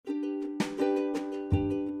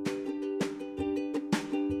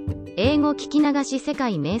英語聞き流し世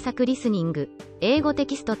界名作リスニング、英語テ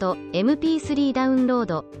キストと MP3 ダウンロー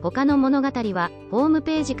ド、他の物語はホーム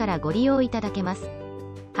ページからご利用いただけます。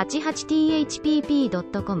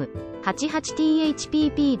88thpp.com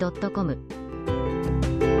 88thpp.com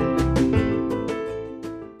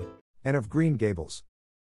Anne of Green Gables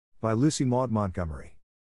by Lucy Maud Montgomery.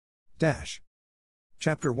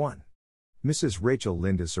 Chapter 1. Mrs. Rachel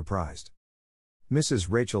Lynde is surprised. Mrs.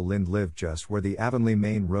 Rachel Lynde lived just where the Avonlea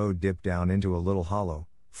main road dipped down into a little hollow,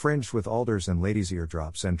 fringed with alders and ladies'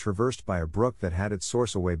 eardrops and traversed by a brook that had its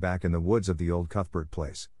source away back in the woods of the old Cuthbert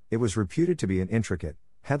place. It was reputed to be an intricate,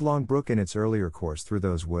 headlong brook in its earlier course through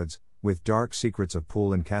those woods, with dark secrets of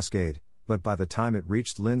pool and cascade, but by the time it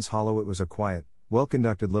reached Lynde's Hollow it was a quiet,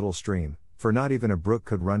 well-conducted little stream, for not even a brook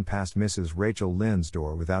could run past Mrs. Rachel Lynde's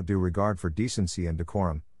door without due regard for decency and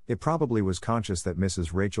decorum. It probably was conscious that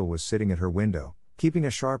Mrs. Rachel was sitting at her window, keeping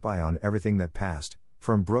a sharp eye on everything that passed,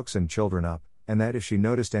 from brooks and children up, and that if she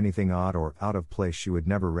noticed anything odd or out of place she would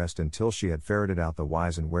never rest until she had ferreted out the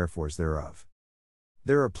whys and wherefores thereof.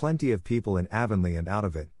 There are plenty of people in Avonlea and out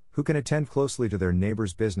of it, who can attend closely to their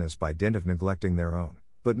neighbor's business by dint of neglecting their own,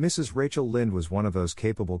 but Mrs. Rachel Lynde was one of those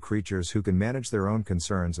capable creatures who can manage their own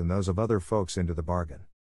concerns and those of other folks into the bargain.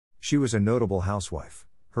 She was a notable housewife.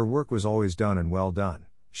 Her work was always done and well done.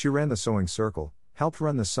 She ran the sewing circle, helped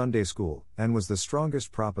run the Sunday school, and was the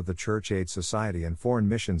strongest prop of the Church Aid Society and Foreign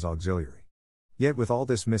Missions Auxiliary. Yet with all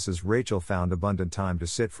this Mrs. Rachel found abundant time to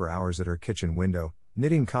sit for hours at her kitchen window,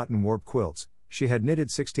 knitting cotton warp quilts. She had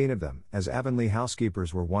knitted 16 of them, as Avonlea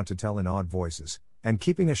housekeepers were wont to tell in awed voices, and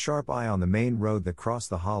keeping a sharp eye on the main road that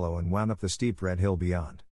crossed the hollow and wound up the steep red hill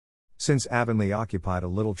beyond. Since Avonlea occupied a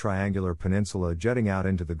little triangular peninsula jutting out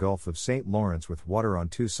into the Gulf of St. Lawrence with water on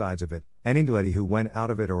two sides of it, anybody who went out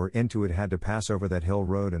of it or into it had to pass over that hill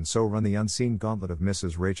road and so run the unseen gauntlet of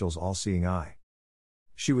Mrs. Rachel's all-seeing eye.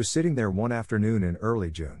 She was sitting there one afternoon in early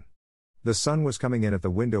June. The sun was coming in at the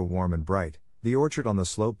window warm and bright. The orchard on the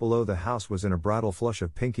slope below the house was in a bridal flush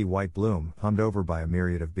of pinky white bloom, hummed over by a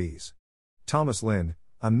myriad of bees. Thomas Lynde,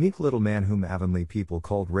 a meek little man whom Avonlea people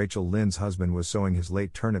called Rachel Lynde's husband, was sowing his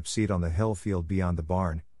late turnip seed on the hill field beyond the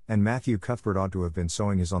barn, and Matthew Cuthbert ought to have been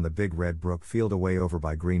sowing his on the big red brook field away over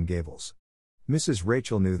by Green Gables. Mrs.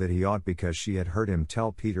 Rachel knew that he ought because she had heard him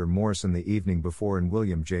tell Peter Morrison the evening before in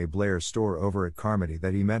William J. Blair's store over at Carmody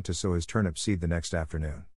that he meant to sow his turnip seed the next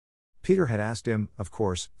afternoon. Peter had asked him, of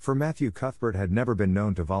course, for Matthew Cuthbert had never been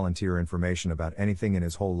known to volunteer information about anything in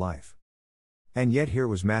his whole life. And yet here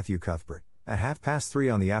was Matthew Cuthbert, at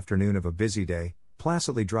 3:30 on the afternoon of a busy day,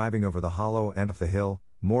 placidly driving over the hollow and up the hill.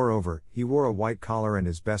 Moreover, he wore a white collar and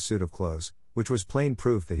his best suit of clothes, which was plain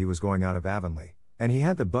proof that he was going out of Avonlea, and he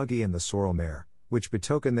had the buggy and the sorrel mare, which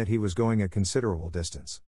betokened that he was going a considerable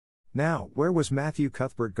distance. Now, where was Matthew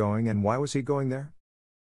Cuthbert going and why was he going there?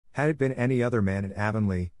 Had it been any other man in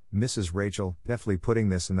Avonlea, Mrs. Rachel, deftly putting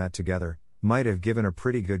this and that together, might have given a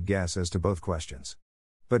pretty good guess as to both questions.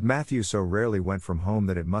 But Matthew so rarely went from home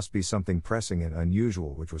that it must be something pressing and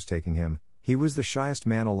unusual which was taking him. He was the shyest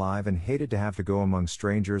man alive and hated to have to go among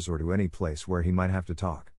strangers or to any place where he might have to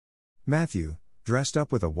talk. Matthew, dressed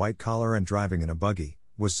up with a white collar and driving in a buggy,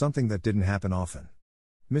 was something that didn't happen often.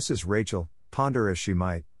 Mrs. Rachel, ponder as she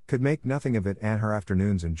might, could make nothing of it, and her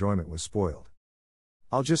afternoon's enjoyment was spoiled.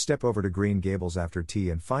 "I'll just step over to Green Gables after tea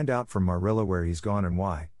and find out from Marilla where he's gone and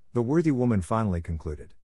why," the worthy woman finally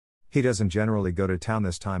concluded. "He doesn't generally go to town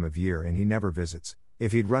this time of year and he never visits.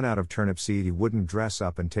 If he'd run out of turnip seed he wouldn't dress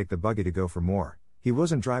up and take the buggy to go for more. He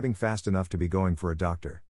wasn't driving fast enough to be going for a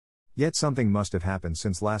doctor. Yet something must have happened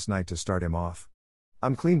since last night to start him off.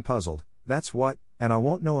 I'm clean puzzled, that's what, and I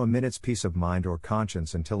won't know a minute's peace of mind or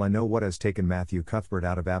conscience until I know what has taken Matthew Cuthbert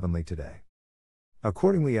out of Avonlea today."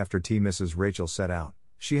 Accordingly after tea Mrs. Rachel set out.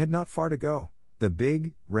 She had not far to go. The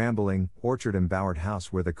big, rambling, orchard-embowered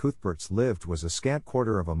house where the Cuthberts lived was a scant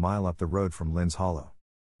quarter of a mile up the road from Lynde's Hollow.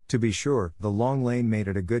 To be sure, the long lane made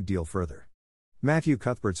it a good deal further. Matthew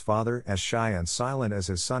Cuthbert's father, as shy and silent as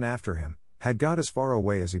his son after him, had got as far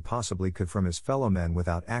away as he possibly could from his fellow men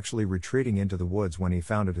without actually retreating into the woods when he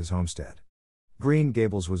founded his homestead. Green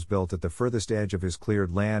Gables was built at the furthest edge of his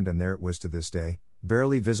cleared land, and there it was to this day,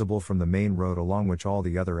 barely visible from the main road along which all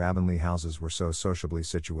the other Avonlea houses were so sociably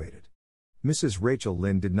situated. Mrs. Rachel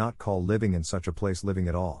Lynde did not call living in such a place living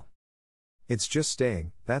at all. "It's just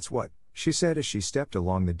staying, that's what," she said as she stepped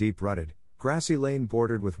along the deep-rutted, grassy lane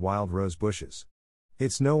bordered with wild rose bushes.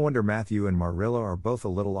 "It's no wonder Matthew and Marilla are both a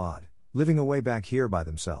little odd, living away back here by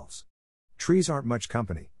themselves. Trees aren't much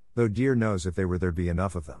company, though dear knows if they were there'd be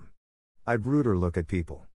enough of them. I'd root or look at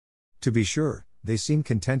people. To be sure, they seem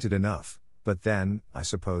contented enough, but then, I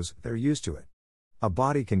suppose, they're used to it. A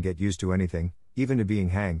body can get used to anything, even to being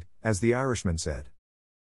hanged, as the Irishman said.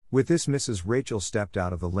 With this, Mrs. Rachel stepped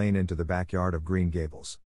out of the lane into the backyard of Green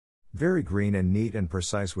Gables. Very green and neat and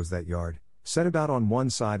precise was that yard, set about on one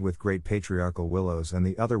side with great patriarchal willows and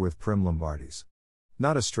the other with prim Lombardies.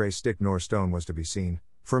 Not a stray stick nor stone was to be seen,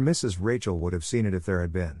 for Mrs. Rachel would have seen it if there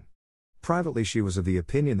had been. Privately, she was of the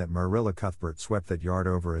opinion that Marilla Cuthbert swept that yard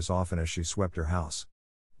over as often as she swept her house.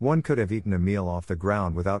 One could have eaten a meal off the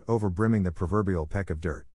ground without overbrimming the proverbial peck of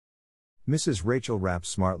dirt. Mrs. Rachel rapped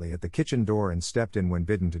smartly at the kitchen door and stepped in when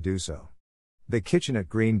bidden to do so. The kitchen at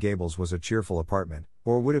Green Gables was a cheerful apartment,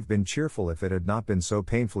 or would have been cheerful if it had not been so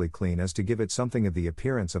painfully clean as to give it something of the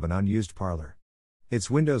appearance of an unused parlor. Its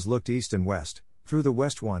windows looked east and west. Through the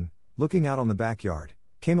west one, looking out on the backyard,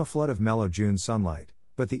 came a flood of mellow June sunlight,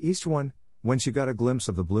 but the east one, whence you got a glimpse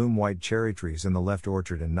of the bloom-white cherry trees in the left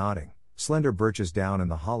orchard and nodding, slender birches down in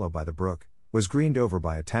the hollow by the brook, was greened over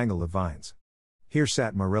by a tangle of vines. Here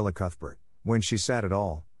sat Marilla Cuthbert, when she sat at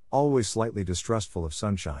all, always slightly distrustful of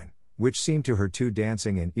sunshine, which seemed to her too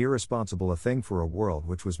dancing and irresponsible a thing for a world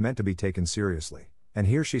which was meant to be taken seriously, and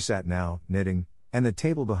here she sat now, knitting, and the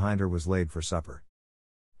table behind her was laid for supper.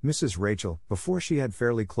 Mrs. Rachel, before she had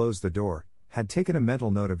fairly closed the door, had taken a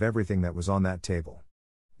mental note of everything that was on that table.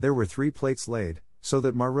 There were 3 plates laid, so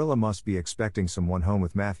that Marilla must be expecting someone home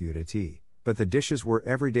with Matthew to tea, but the dishes were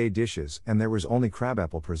everyday dishes and there was only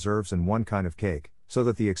crabapple preserves and one kind of cake, so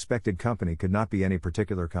that the expected company could not be any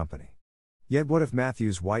particular company. Yet what of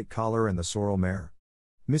Matthew's white collar and the sorrel mare?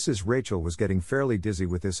 Mrs. Rachel was getting fairly dizzy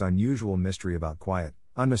with this unusual mystery about quiet,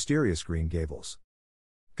 unmysterious Green Gables.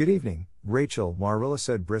 "Good evening, Rachel," Marilla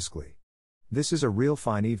said briskly. "This is a real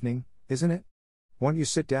fine evening, isn't it? Won't you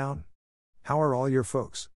sit down? How are all your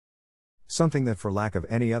folks?" Something that for lack of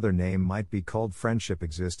any other name might be called friendship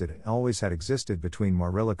existed and always had existed between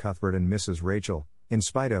Marilla Cuthbert and Mrs. Rachel, in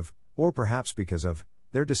spite of, or perhaps because of,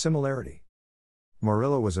 their dissimilarity.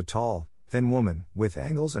 Marilla was a tall, thin woman, with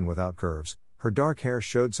angles and without curves. Her dark hair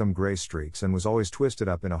showed some gray streaks and was always twisted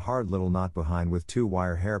up in a hard little knot behind with 2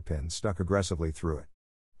 wire hairpins stuck aggressively through it.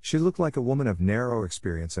 She looked like a woman of narrow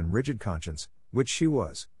experience and rigid conscience, which she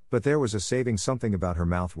was, but there was a saving something about her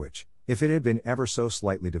mouth which, if it had been ever so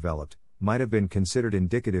slightly developed, might have been considered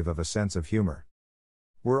indicative of a sense of humor.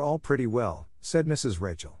 "We're all pretty well," said Mrs.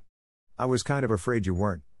 Rachel. "I was kind of afraid you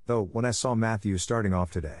weren't, though, when I saw Matthew starting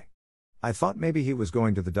off today. I thought maybe he was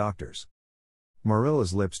going to the doctor's."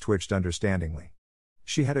 Marilla's lips twitched understandingly.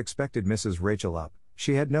 She had expected Mrs. Rachel up.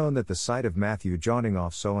 She had known that the sight of Matthew jaunting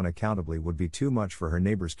off so unaccountably would be too much for her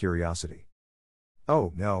neighbor's curiosity.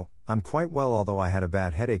 "Oh, no, I'm quite well, although I had a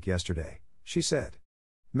bad headache yesterday," she said.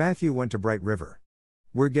 "Matthew went to Bright River.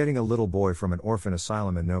 We're getting a little boy from an orphan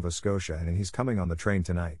asylum in Nova Scotia and he's coming on the train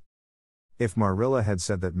tonight." If Marilla had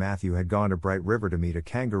said that Matthew had gone to Bright River to meet a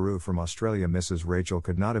kangaroo from Australia, Mrs. Rachel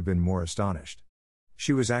could not have been more astonished.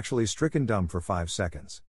 She was actually stricken dumb for 5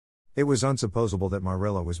 seconds. It was unsupposable that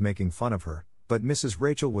Marilla was making fun of her, but Mrs.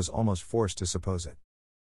 Rachel was almost forced to suppose it.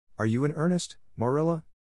 "Are you in earnest, Marilla?"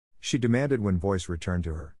 she demanded when voice returned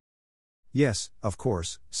to her. "Yes, of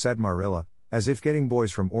course," said Marilla, as if getting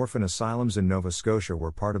boys from orphan asylums in Nova Scotia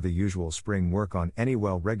were part of the usual spring work on any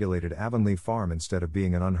well-regulated Avonlea farm instead of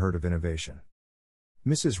being an unheard-of innovation.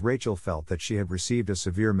 Mrs. Rachel felt that she had received a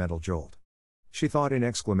severe mental jolt. She thought in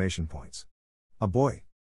exclamation points. A boy.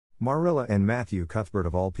 Marilla and Matthew Cuthbert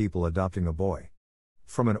of all people adopting a boy.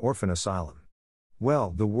 From an orphan asylum.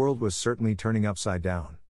 Well, the world was certainly turning upside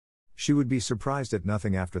down. She would be surprised at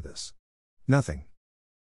nothing after this. Nothing.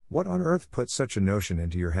 What on earth put such a notion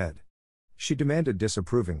into your head? She demanded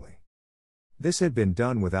disapprovingly. This had been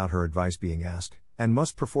done without her advice being asked, and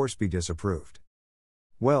must perforce be disapproved.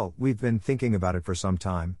 "Well, we've been thinking about it for some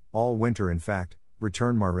time, all winter in fact,"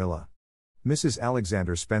 returned Marilla. "Mrs.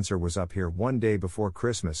 Alexander Spencer was up here one day before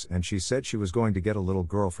Christmas and she said she was going to get a little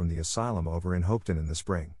girl from the asylum over in Hopeton in the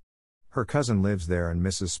spring. Her cousin lives there and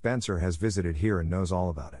Mrs. Spencer has visited here and knows all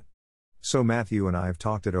about it. So Matthew and I have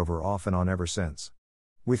talked it over off and on ever since.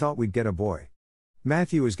 We thought we'd get a boy.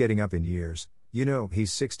 Matthew is getting up in years, you know,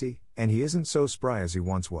 he's 60, and he isn't so spry as he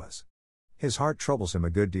once was. His heart troubles him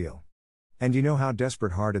a good deal. And you know how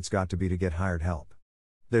desperate hard it's got to be to get hired help.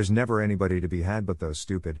 There's never anybody to be had but those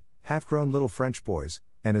stupid, half-grown little French boys,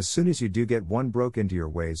 and as soon as you do get one broke into your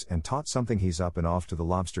ways and taught something, he's up and off to the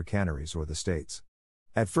lobster canneries or the States.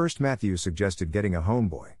 At first Matthew suggested getting a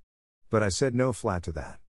homeboy. But I said no flat to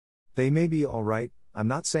that. They may be all right, I'm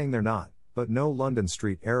not saying they're not, but no London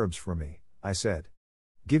Street Arabs for me, I said.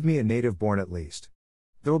 Give me a native born at least.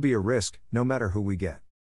 There'll be a risk, no matter who we get.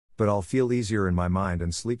 But I'll feel easier in my mind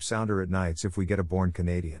and sleep sounder at nights if we get a born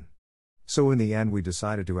Canadian. So in the end we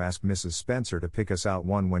decided to ask Mrs. Spencer to pick us out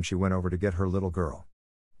one when she went over to get her little girl.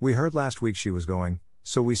 We heard last week she was going,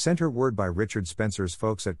 so we sent her word by Richard Spencer's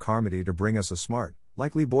folks at Carmody to bring us a smart,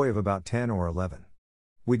 likely boy of about 10 or 11.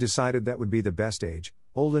 We decided that would be the best age,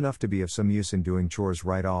 old enough to be of some use in doing chores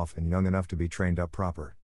right off and young enough to be trained up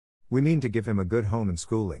proper. We mean to give him a good home and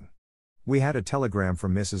schooling. We had a telegram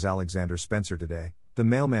from Mrs. Alexander Spencer today. The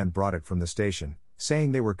mailman brought it from the station,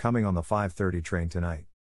 saying they were coming on the 5:30 train tonight.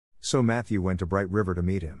 So Matthew went to Bright River to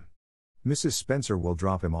meet him. Mrs. Spencer will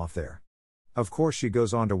drop him off there. Of course she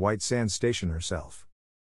goes on to White Sands Station herself.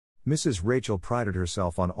 Mrs. Rachel prided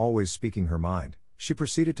herself on always speaking her mind. She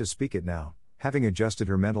proceeded to speak it now, having adjusted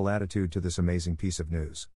her mental attitude to this amazing piece of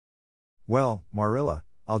news. Well, Marilla,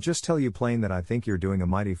 I'll just tell you plain that I think you're doing a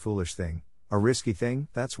mighty foolish thing, a risky thing,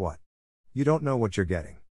 that's what. You don't know what you're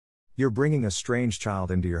getting. You're bringing a strange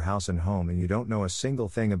child into your house and home and you don't know a single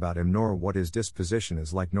thing about him nor what his disposition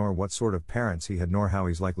is like nor what sort of parents he had nor how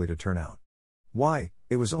he's likely to turn out. Why,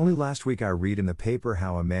 it was only last week I read in the paper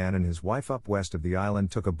how a man and his wife up west of the island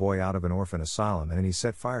took a boy out of an orphan asylum and he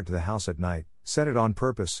set fire to the house at night, set it on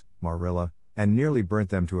purpose, Marilla, and nearly burnt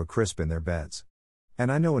them to a crisp in their beds. And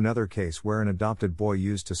I know another case where an adopted boy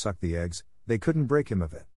used to suck the eggs, they couldn't break him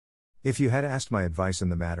of it. If you had asked my advice in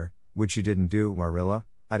the matter, which you didn't do, Marilla,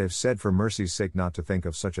 I'd have said for mercy's sake not to think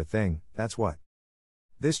of such a thing, that's what.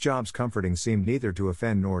 This job's comforting seemed neither to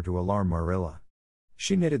offend nor to alarm Marilla.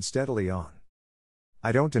 She knitted steadily on.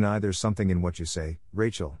 I don't deny there's something in what you say,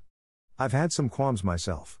 Rachel. I've had some qualms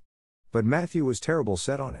myself. But Matthew was terrible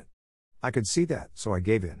set on it. I could see that, so I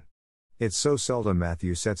gave in. It's so seldom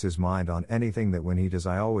Matthew sets his mind on anything that when he does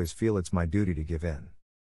I always feel it's my duty to give in.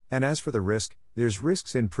 And as for the risk, there's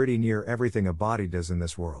risks in pretty near everything a body does in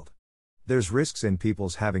this world. There's risks in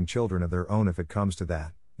people's having children of their own if it comes to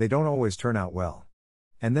that, they don't always turn out well.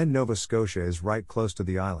 And then Nova Scotia is right close to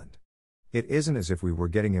the island. It isn't as if we were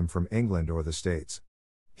getting him from England or the States.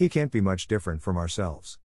 He can't be much different from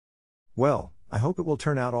ourselves. Well, I hope it will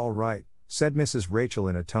turn out all right, said Mrs. Rachel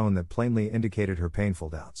in a tone that plainly indicated her painful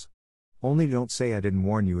doubts. Only don't say I didn't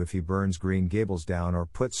warn you if he burns Green Gables down or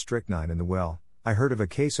puts strychnine in the well. I heard of a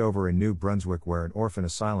case over in New Brunswick where an orphan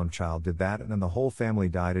asylum child did that and the whole family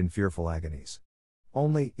died in fearful agonies.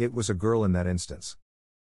 Only, it was a girl in that instance.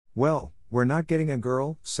 Well, we're not getting a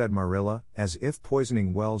girl, said Marilla, as if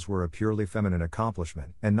poisoning wells were a purely feminine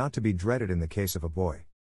accomplishment and not to be dreaded in the case of a boy.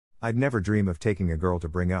 I'd never dream of taking a girl to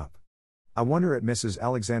bring up. I wonder at Mrs.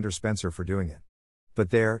 Alexander Spencer for doing it.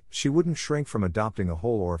 But there, she wouldn't shrink from adopting a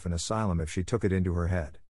whole orphan asylum if she took it into her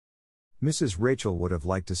head. Mrs. Rachel would have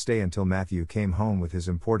liked to stay until Matthew came home with his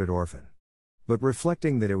imported orphan. But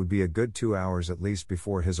reflecting that it would be a good 2 hours at least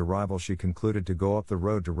before his arrival, she concluded to go up the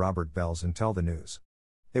road to Robert Bell's and tell the news.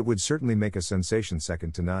 It would certainly make a sensation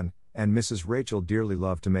second to none, and Mrs. Rachel dearly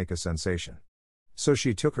loved to make a sensation. So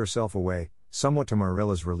she took herself away, somewhat to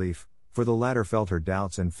Marilla's relief, for the latter felt her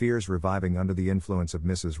doubts and fears reviving under the influence of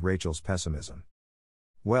Mrs. Rachel's pessimism.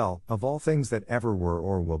 Well, of all things that ever were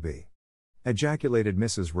or will be, ejaculated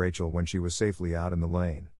Mrs. Rachel when she was safely out in the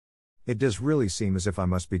lane. It does really seem as if I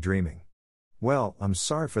must be dreaming. Well, I'm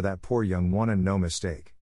sorry for that poor young one and no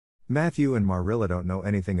mistake. Matthew and Marilla don't know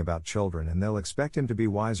anything about children and they'll expect him to be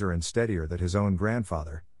wiser and steadier than his own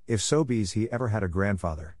grandfather, if so be's he ever had a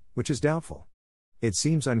grandfather, which is doubtful. It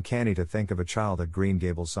seems uncanny to think of a child at Green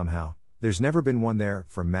Gables somehow. There's never been one there,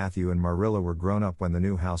 for Matthew and Marilla were grown up when the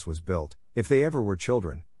new house was built, if they ever were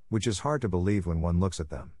children, which is hard to believe when one looks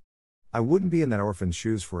at them. I wouldn't be in that orphan's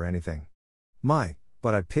shoes for anything. My,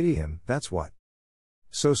 but I pity him, that's what.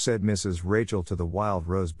 So said Mrs. Rachel to the wild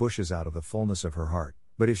rose bushes out of the fullness of her heart,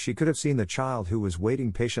 but if she could have seen the child who was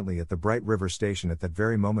waiting patiently at the Bright River station at that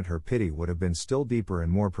very moment, her pity would have been still deeper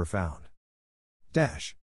and more profound.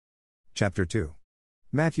 Chapter 2.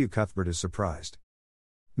 Matthew Cuthbert is surprised.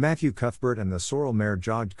 Matthew Cuthbert and the sorrel mare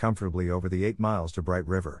jogged comfortably over the 8 miles to Bright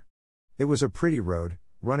River. It was a pretty road,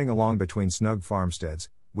 running along between snug farmsteads,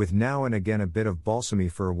 with now and again a bit of balsamy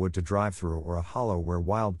fir wood to drive through or a hollow where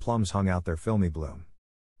wild plums hung out their filmy bloom.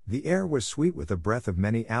 The air was sweet with the breath of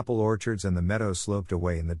many apple orchards and the meadow sloped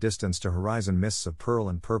away in the distance to horizon mists of pearl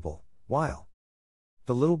and purple, while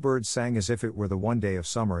the little birds sang as if it were the one day of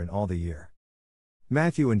summer in all the year.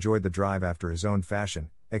 Matthew enjoyed the drive after his own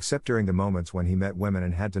fashion, except during the moments when he met women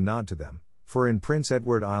and had to nod to them, for in Prince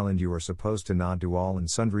Edward Island you are supposed to nod to all and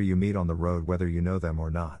sundry you meet on the road whether you know them or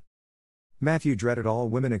not. Matthew dreaded all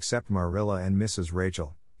women except Marilla and Mrs.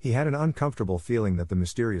 Rachel. He had an uncomfortable feeling that the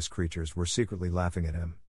mysterious creatures were secretly laughing at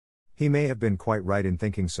him. He may have been quite right in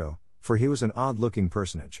thinking so, for he was an odd-looking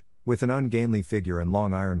personage, with an ungainly figure and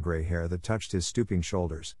long iron-gray hair that touched his stooping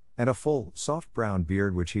shoulders, and a full, soft brown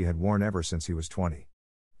beard which he had worn ever since he was 20.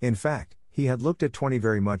 In fact, he had looked at 20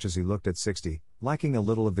 very much as he looked at 60, lacking a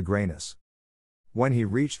little of the grayness. When he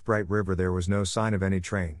reached Bright River, there was no sign of any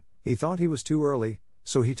train. He thought he was too early,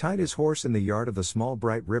 so he tied his horse in the yard of the small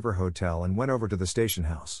Bright River Hotel and went over to the station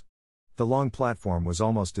house. The long platform was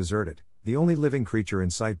almost deserted, the only living creature in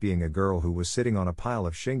sight being a girl who was sitting on a pile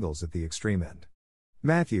of shingles at the extreme end.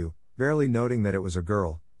 Matthew, barely noting that it was a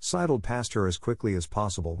girl, sidled past her as quickly as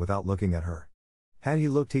possible without looking at her. Had he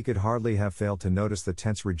looked, he could hardly have failed to notice the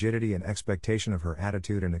tense rigidity and expectation of her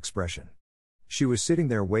attitude and expression. She was sitting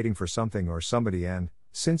there waiting for something or somebody, and,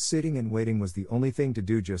 since sitting and waiting was the only thing to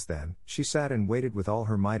do just then, she sat and waited with all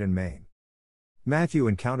her might and main. Matthew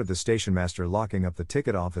encountered the station master locking up the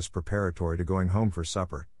ticket office preparatory to going home for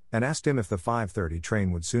supper, and asked him if the 5:30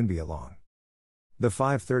 train would soon be along. "The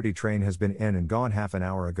 5:30 train has been in and gone half an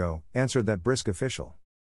hour ago," answered that brisk official.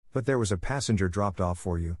 "But there was a passenger dropped off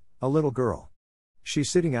for you, a little girl. She's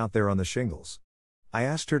sitting out there on the shingles. I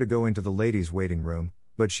asked her to go into the ladies' waiting room,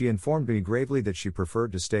 but she informed me gravely that she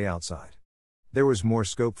preferred to stay outside. There was more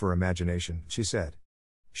scope for imagination, she said.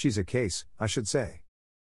 She's a case, I should say."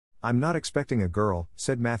 "I'm not expecting a girl,"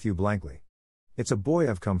 said Matthew blankly. "It's a boy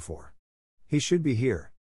I've come for. He should be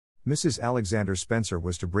here. Mrs. Alexander Spencer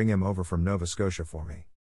was to bring him over from Nova Scotia for me."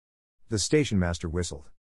 The station master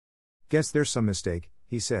whistled. "Guess there's some mistake,"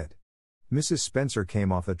 he said. "Mrs. Spencer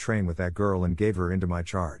came off the train with that girl and gave her into my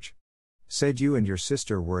charge. Said you and your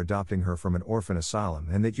sister were adopting her from an orphan asylum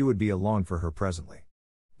and that you would be along for her presently.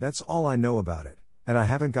 That's all I know about it, and I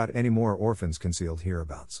haven't got any more orphans concealed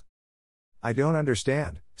hereabouts." "I don't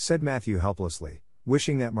understand," said Matthew helplessly,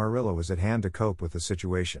 wishing that Marilla was at hand to cope with the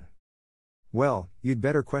situation. "Well, you'd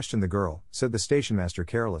better question the girl," said the station master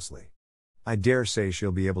carelessly. "I dare say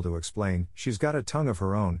she'll be able to explain. She's got a tongue of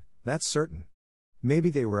her own, that's certain. Maybe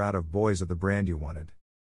they were out of boys of the brand you wanted."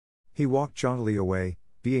 He walked jauntily away,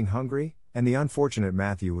 being hungry, and the unfortunate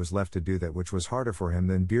Matthew was left to do that which was harder for him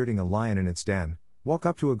than bearding a lion in its den: walk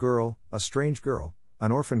up to a girl, a strange girl,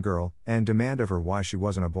 an orphan girl, and demand of her why she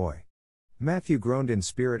wasn't a boy. Matthew groaned in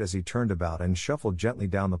spirit as he turned about and shuffled gently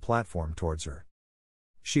down the platform towards her.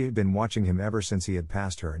 She had been watching him ever since he had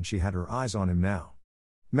passed her, and she had her eyes on him now.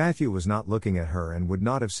 Matthew was not looking at her and would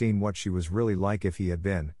not have seen what she was really like if he had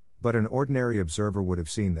been, but an ordinary observer would have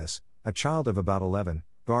seen this: a child of about 11,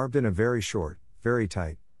 garbed in a very short, very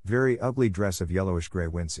tight, very ugly dress of yellowish-gray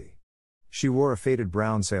wincey. She wore a faded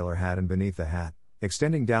brown sailor hat, and beneath the hat,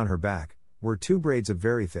 extending down her back, were 2 braids of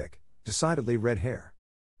very thick, decidedly red hair.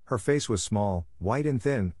 Her face was small, white and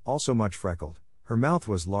thin, also much freckled. Her mouth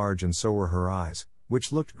was large, and so were her eyes,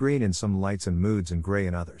 which looked green in some lights and moods and gray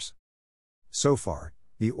in others. So far,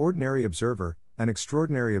 the ordinary observer, an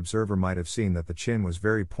extraordinary observer, might have seen that the chin was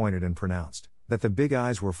very pointed and pronounced, that the big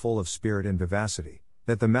eyes were full of spirit and vivacity,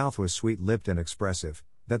 that the mouth was sweet-lipped and expressive,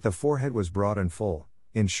 that the forehead was broad and full.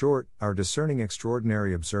 In short, our discerning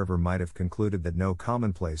extraordinary observer might have concluded that no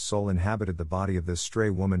commonplace soul inhabited the body of this stray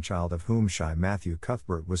woman-child of whom shy Matthew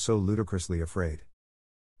Cuthbert was so ludicrously afraid.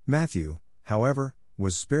 Matthew, however,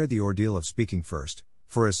 was spared the ordeal of speaking first,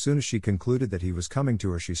 for as soon as she concluded that he was coming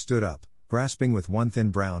to her, she stood up, grasping with one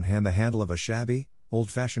thin brown hand the handle of a shabby,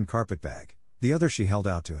 old-fashioned carpet-bag. The other she held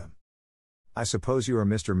out to him. "I suppose you are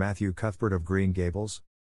Mr. Matthew Cuthbert of Green Gables?"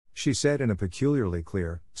 she said in a peculiarly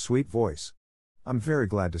clear, sweet voice. "I'm very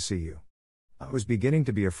glad to see you. I was beginning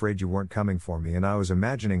to be afraid you weren't coming for me, and I was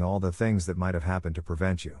imagining all the things that might have happened to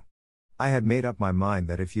prevent you. I had made up my mind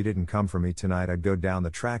that if you didn't come for me tonight, I'd go down the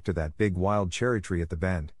track to that big wild cherry tree at the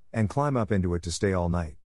bend, and climb up into it to stay all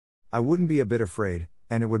night. I wouldn't be a bit afraid,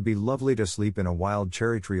 and it would be lovely to sleep in a wild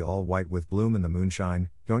cherry tree all white with bloom in the moonshine,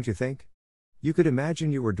 don't you think? You could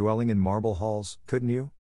imagine you were dwelling in marble halls, couldn't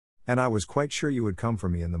you? And I was quite sure you would come for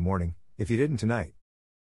me in the morning, if you didn't tonight."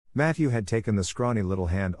 Matthew had taken the scrawny little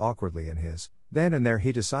hand awkwardly in his. Then and there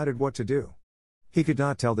he decided what to do. He could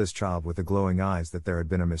not tell this child with the glowing eyes that there had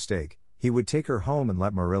been a mistake. He would take her home and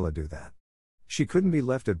let Marilla do that. She couldn't be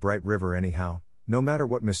left at Bright River anyhow, no matter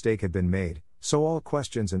what mistake had been made, so all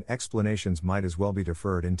questions and explanations might as well be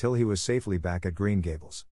deferred until he was safely back at Green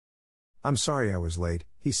Gables. "I'm sorry I was late,"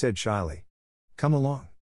 he said shyly. "Come along.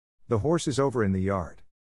 The horse is over in the yard.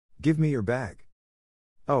 Give me your bag."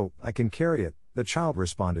 "Oh, I can carry it," the child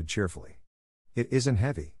responded cheerfully. "It isn't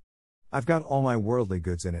heavy. I've got all my worldly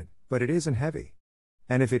goods in it, but it isn't heavy.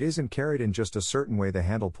 And if it isn't carried in just a certain way, the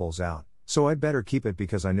handle pulls out, so I'd better keep it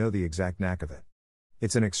because I know the exact knack of it.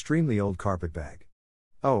 It's an extremely old carpet bag.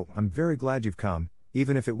 Oh, I'm very glad you've come,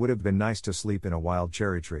 even if it would have been nice to sleep in a wild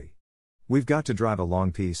cherry tree. We've got to drive a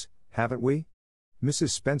long piece, haven't we?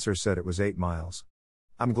 Mrs. Spencer said it was 8 miles.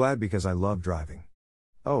 I'm glad because I love driving.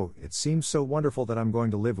 Oh, it seems so wonderful that I'm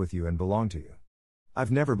going to live with you and belong to you.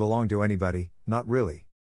 I've never belonged to anybody, not really.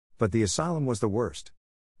 But the asylum was the worst.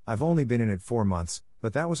 I've only been in it 4 months,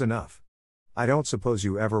 but that was enough. I don't suppose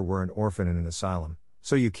you ever were an orphan in an asylum,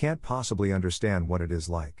 so you can't possibly understand what it is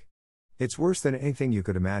like. It's worse than anything you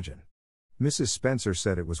could imagine. Mrs. Spencer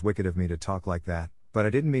said it was wicked of me to talk like that, but I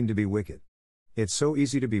didn't mean to be wicked. It's so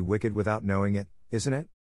easy to be wicked without knowing it, isn't it?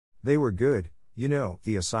 They were good, you know,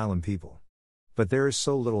 the asylum people. But there is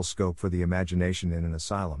so little scope for the imagination in an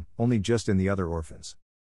asylum, only just in the other orphans.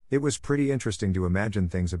 It was pretty interesting to imagine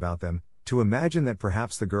things about them, to imagine that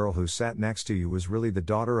perhaps the girl who sat next to you was really the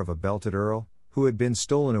daughter of a belted earl, who had been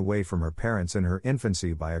stolen away from her parents in her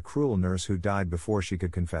infancy by a cruel nurse who died before she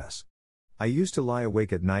could confess. I used to lie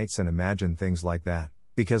awake at nights and imagine things like that,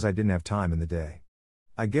 because I didn't have time in the day.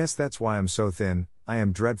 I guess that's why I'm so thin. I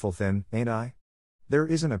am dreadful thin, ain't I? There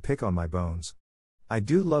isn't a pick on my bones. I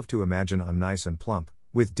do love to imagine I'm nice and plump,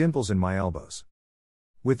 with dimples in my elbows.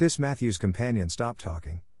 With this Matthew's companion stopped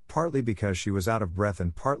talking, partly because she was out of breath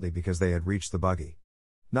and partly because they had reached the buggy.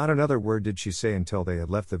 Not another word did she say until they had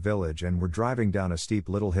left the village and were driving down a steep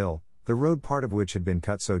little hill, the road part of which had been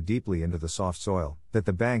cut so deeply into the soft soil, that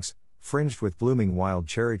the banks, fringed with blooming wild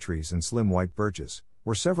cherry trees and slim white birches,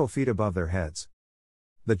 were several feet above their heads.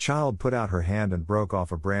 The child put out her hand and broke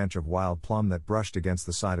off a branch of wild plum that brushed against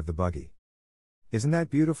the side of the buggy. Isn't that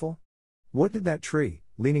beautiful? What did that tree,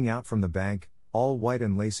 leaning out from the bank, all white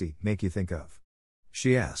and lacy, make you think of?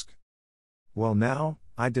 She asked. Well now,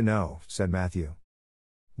 I dunno, said Matthew.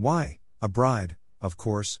 Why, a bride, of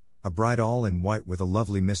course, a bride all in white with a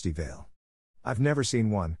lovely misty veil. I've never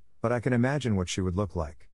seen one, but I can imagine what she would look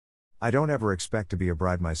like. I don't ever expect to be a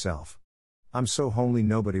bride myself. I'm so homely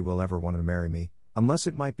nobody will ever want to marry me, unless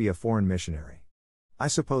it might be a foreign missionary. I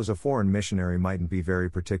suppose a foreign missionary mightn't be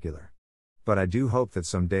very particular. But I do hope that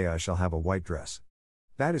someday I shall have a white dress.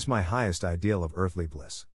 That is my highest ideal of earthly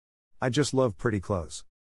bliss. I just love pretty clothes.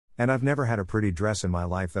 And I've never had a pretty dress in my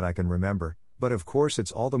life that I can remember, but of course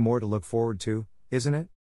it's all the more to look forward to, isn't it?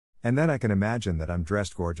 And then I can imagine that I'm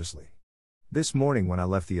dressed gorgeously. This morning when I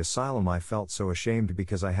left the asylum I felt so ashamed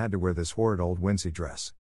because I had to wear this horrid old wincey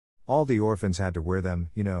dress. All the orphans had to wear them,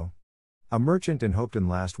 you know. A merchant in Hopeton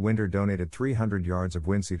last winter donated 300 yards of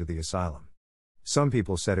wincey to the asylum. Some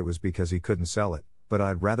people said it was because he couldn't sell it, but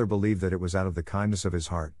I'd rather believe that it was out of the kindness of his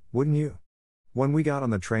heart, wouldn't you? When we got on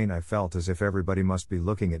the train I felt as if everybody must be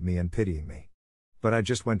looking at me and pitying me. But I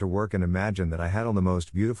just went to work and imagined that I had on the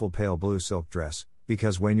most beautiful pale blue silk dress,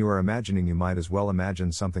 because when you are imagining you might as well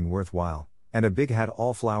imagine something worthwhile, and a big hat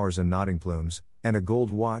all flowers and nodding plumes, and a gold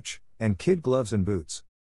watch, and kid gloves and boots.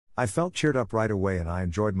 I felt cheered up right away and I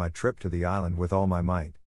enjoyed my trip to the island with all my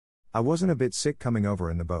might. I wasn't a bit sick coming over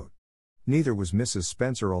in the boat. Neither was Mrs.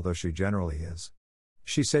 Spencer, although she generally is.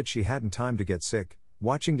 She said she hadn't time to get sick,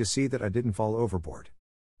 watching to see that I didn't fall overboard.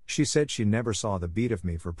 She said she never saw the beat of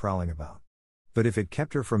me for prowling about. But if it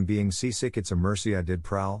kept her from being seasick, it's a mercy I did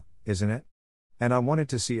prowl, isn't it? And I wanted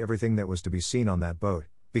to see everything that was to be seen on that boat,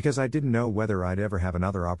 because I didn't know whether I'd ever have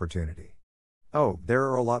another opportunity. Oh, there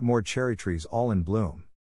are a lot more cherry trees all in bloom.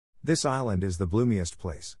 This island is the bloomiest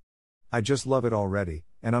place. I just love it already,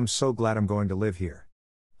 and I'm so glad I'm going to live here.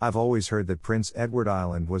 I've always heard that Prince Edward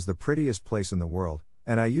Island was the prettiest place in the world,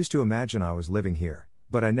 and I used to imagine I was living here,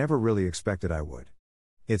 but I never really expected I would.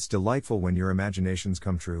 It's delightful when your imaginations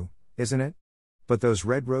come true, isn't it? But those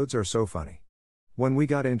red roads are so funny. When we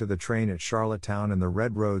got into the train at Charlottetown and the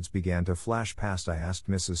red roads began to flash past, I asked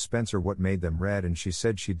Mrs. Spencer what made them red and she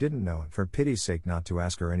said she didn't know and for pity's sake not to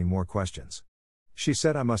ask her any more questions. She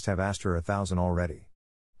said I must have asked her 1,000 already.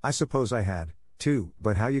 I suppose I had, too,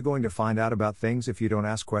 but how you going to find out about things if you don't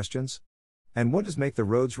ask questions? And what does make the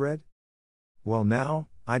roads red? Well now,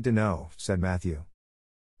 I dunno, said Matthew.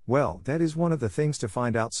 Well, that is one of the things to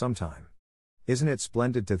find out sometime. Isn't it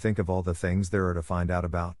splendid to think of all the things there are to find out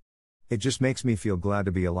about? It just makes me feel glad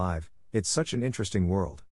to be alive. It's such an interesting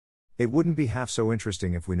world. It wouldn't be half so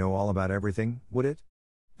interesting if we know all about everything, would it?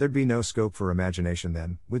 There'd be no scope for imagination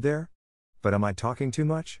then, would there? But am I talking too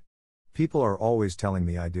much? People are always telling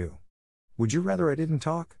me I do. Would you rather I didn't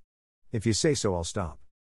talk? If you say so, I'll stop.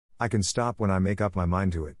 I can stop when I make up my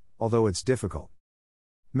mind to it, although it's difficult.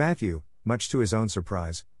 Matthew, much to his own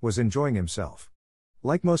surprise, was enjoying himself.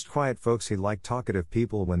 Like most quiet folks, he liked talkative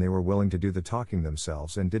people when they were willing to do the talking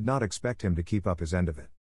themselves and did not expect him to keep up his end of it.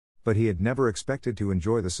 But he had never expected to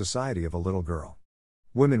enjoy the society of a little girl.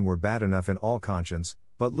 Women were bad enough in all conscience,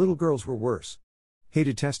 but little girls were worse. He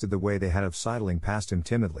detested the way they had of sidling past him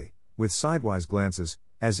timidly, with sidewise glances,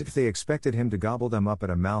 as if they expected him to gobble them up at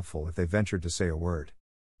a mouthful if they ventured to say a word.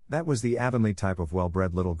 That was the Avonlea type of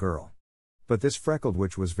well-bred little girl. But this freckled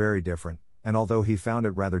witch was very different, and although he found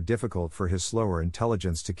it rather difficult for his slower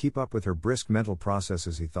intelligence to keep up with her brisk mental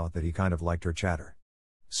processes, he thought that he kind of liked her chatter.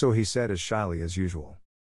 So he said as shyly as usual,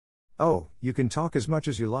 "Oh, you can talk as much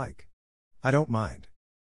as you like. I don't mind.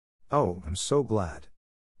 Oh, I'm so glad.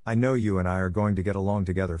 I know you and I are going to get along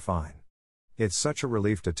together fine. It's such a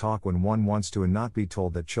relief to talk when one wants to and not be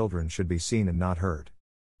told that children should be seen and not heard.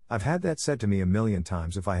 I've had that said to me a million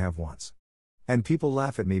times if I have once. And people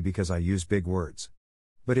laugh at me because I use big words.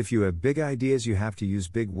 But if you have big ideas, you have to use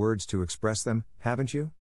big words to express them, haven't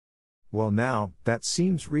you? Well now, that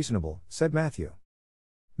seems reasonable, said Matthew.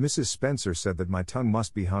 Mrs. Spencer said that my tongue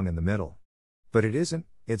must be hung in the middle. But it isn't,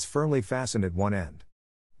 it's firmly fastened at one end.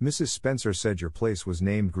 Mrs. Spencer said your place was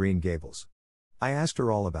named Green Gables. I asked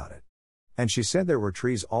her all about it. And she said there were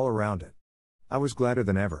trees all around it. I was gladder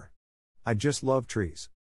than ever. I just love trees.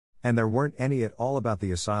 And there weren't any at all about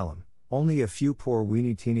the asylum, only a few poor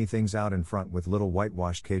weeny teeny things out in front with little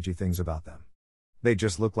whitewashed cagey things about them. They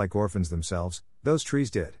just looked like orphans themselves, those trees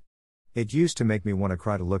did. It used to make me want to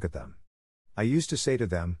cry to look at them. I used to say to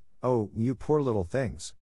them, oh, you poor little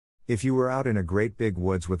things. If you were out in a great big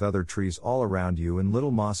woods with other trees all around you and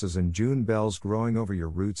little mosses and June bells growing over your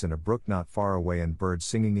roots and a brook not far away and birds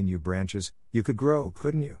singing in your branches, you could grow,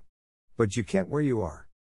 couldn't you? But you can't where you are.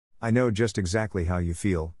 I know just exactly how you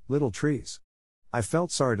feel, little trees. I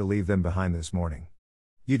felt sorry to leave them behind this morning.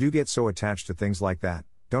 You do get so attached to things like that,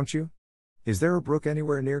 don't you? Is there a brook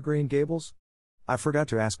anywhere near Green Gables? I forgot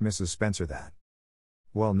to ask Mrs. Spencer that.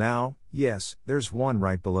 Well now, yes, there's one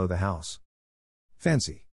right below the house.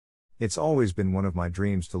 Fancy. It's always been one of my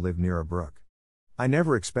dreams to live near a brook. I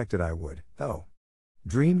never expected I would, though.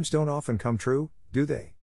 Dreams don't often come true, do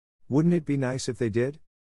they? Wouldn't it be nice if they did?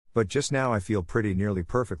 But just now I feel pretty nearly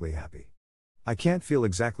perfectly happy. I can't feel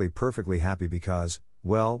exactly perfectly happy because,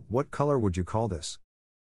 well, what color would you call this?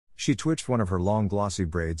 She twitched one of her long glossy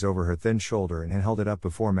braids over her thin shoulder and held it up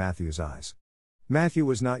before Matthew's eyes. Matthew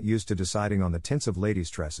was not used to deciding on the tints of ladies'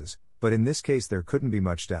 tresses, but in this case there couldn't be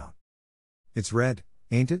much doubt. It's red,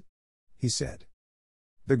 ain't it? He said.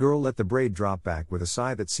 The girl let the braid drop back with a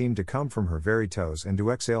sigh that seemed to come from her very toes and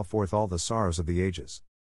to exhale forth all the sorrows of the ages.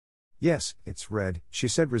 Yes, it's red, she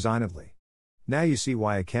said resignedly. Now you see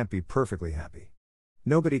why I can't be perfectly happy.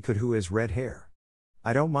 Nobody could who has red hair.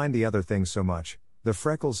 I don't mind the other things so much, the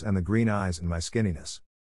freckles and the green eyes and my skinniness.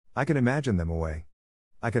 I can imagine them away.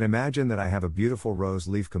 I can imagine that I have a beautiful rose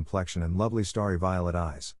leaf complexion and lovely starry violet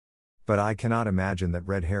eyes. But I cannot imagine that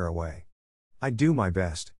red hair away. I do my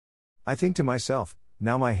best. I think to myself,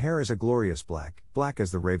 now my hair is a glorious black, black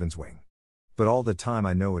as the raven's wing. But all the time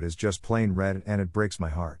I know it is just plain red and it breaks my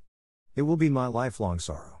heart. It will be my lifelong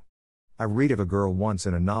sorrow. I read of a girl once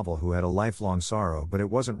in a novel who had a lifelong sorrow, but it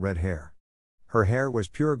wasn't red hair. Her hair was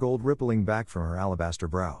pure gold rippling back from her alabaster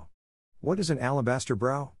brow. What is an alabaster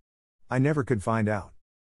brow? I never could find out.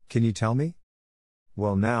 Can you tell me?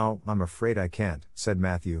 Well now, I'm afraid I can't, said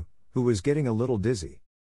Matthew, who was getting a little dizzy.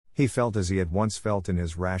 He felt as he had once felt in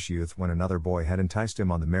his rash youth when another boy had enticed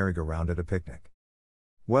him on the merry-go-round at a picnic.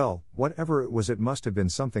 Well, whatever it was, it must have been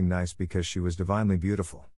something nice because she was divinely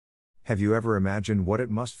beautiful. Have you ever imagined what it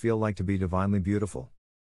must feel like to be divinely beautiful?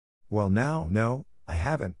 Well now, no, I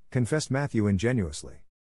haven't, confessed Matthew ingenuously.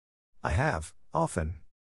 I have, often.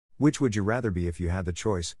 Which would you rather be if you had the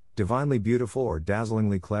choice, divinely beautiful or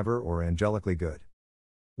dazzlingly clever or angelically good?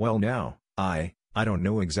 Well now, I don't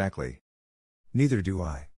know exactly. Neither do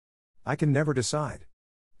I. I can never decide.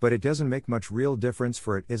 But it doesn't make much real difference,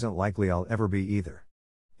 for it isn't likely I'll ever be either.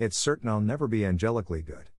 It's certain I'll never be angelically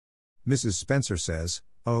good. Mrs. Spencer says,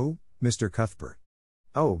 oh, Mr. Cuthbert.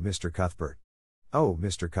 Oh, Mr. Cuthbert. Oh,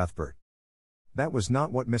 Mr. Cuthbert. That was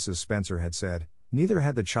not what Mrs. Spencer had said, neither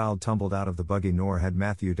had the child tumbled out of the buggy nor had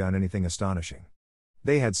Matthew done anything astonishing.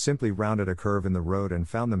 They had simply rounded a curve in the road and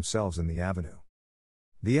found themselves in the avenue.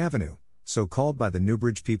 The avenue, so called by the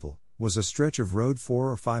Newbridge people, was a stretch of road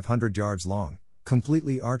 400 or 500 yards long,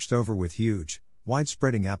 completely arched over with huge,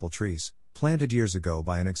 wide-spreading apple trees, planted years ago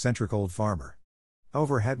by an eccentric old farmer.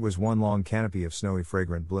 Overhead was one long canopy of snowy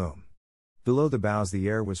fragrant bloom. Below the boughs the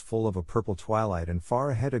air was full of a purple twilight, and far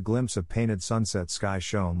ahead a glimpse of painted sunset sky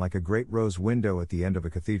shone like a great rose window at the end of a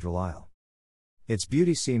cathedral aisle. Its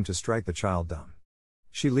beauty seemed to strike the child dumb.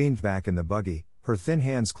 She leaned back in the buggy, her thin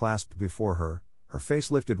hands clasped before her, her face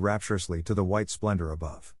lifted rapturously to the white splendor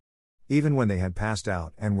above. Even when they had passed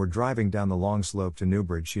out and were driving down the long slope to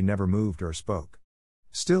Newbridge, she never moved or spoke.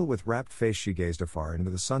 Still with rapt face she gazed afar into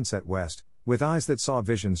the sunset west, with eyes that saw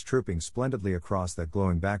visions trooping splendidly across that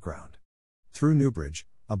glowing background. Through Newbridge,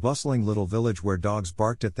 a bustling little village where dogs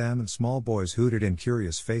barked at them and small boys hooted and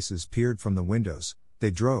curious faces peered from the windows,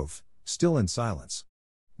 they drove, still in silence.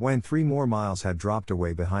 When 3 more miles had dropped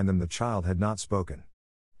away behind them, the child had not spoken.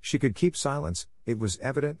 She could keep silence, it was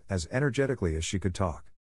evident, as energetically as she could talk.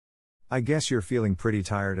 I guess you're feeling pretty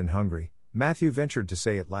tired and hungry, Matthew ventured to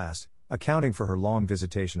say at last, accounting for her long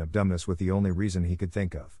visitation of dumbness with the only reason he could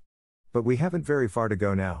think of. But we haven't very far to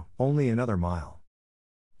go now, only another mile.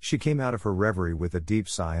 She came out of her reverie with a deep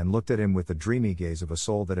sigh and looked at him with the dreamy gaze of a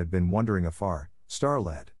soul that had been wandering afar,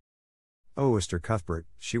 star-led. "Oh, Mr. Cuthbert,"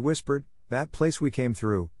 she whispered, "that place we came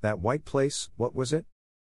through, that white place, what was it?"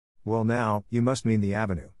 "Well now, you must mean the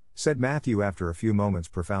avenue," said Matthew after a few moments'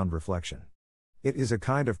 profound reflection. "It is a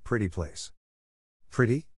kind of pretty place."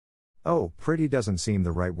 "Pretty? Oh, pretty doesn't seem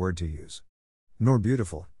the right word to use. Nor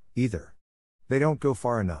beautiful, either. They don't go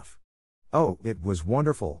far enough. Oh, it was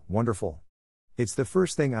wonderful, wonderful. It's the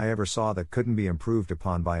first thing I ever saw that couldn't be improved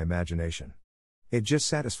upon by imagination. It just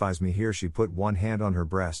satisfies me." Here she put one hand on her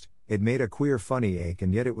breast. It made a queer funny ache,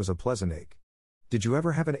 and yet it was a pleasant ache. "Did you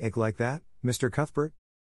ever have an ache like that, Mr. Cuthbert?"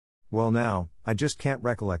 "Well now, I just can't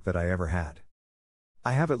recollect that I ever had.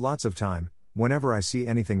 I have it lots of time, whenever I see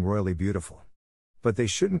anything royally beautiful. But they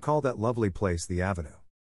shouldn't call that lovely place the Avenue.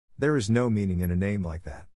 There is no meaning in a name like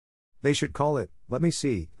that. They should call it, let me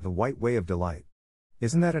see, the White Way of Delight.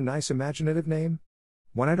 Isn't that a nice imaginative name?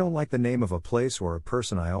 When I don't like the name of a place or a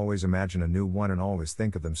person, I always imagine a new one and always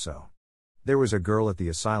think of them so. There was a girl at the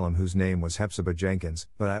asylum whose name was Hepzibah Jenkins,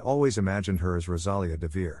 but I always imagined her as Rosalia de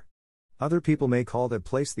Vere. Other people may call that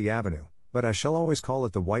place the Avenue, but I shall always call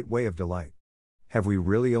it the White Way of Delight. Have we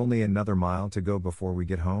really only another mile to go before we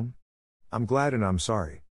get home? I'm glad and I'm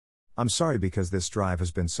sorry. I'm sorry because this drive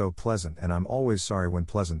has been so pleasant, and I'm always sorry when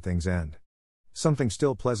pleasant things end. Something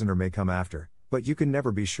still pleasanter may come after, but you can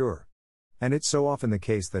never be sure. And it's so often the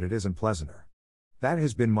case that it isn't pleasanter. That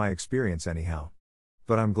has been my experience anyhow.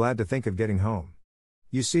 But I'm glad to think of getting home.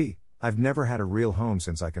 You see, I've never had a real home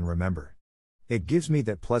since I can remember. It gives me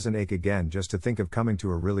that pleasant ache again just to think of coming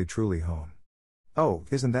to a really truly home. Oh,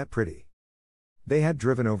 isn't that pretty?" They had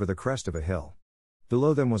driven over the crest of a hill.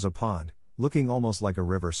 Below them was a pond, looking almost like a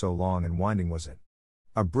river, so long and winding was it.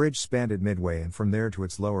 A bridge spanned it midway, and from there to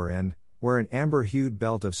its lower end, where an amber-hued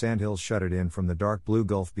belt of sandhills shut it in from the dark blue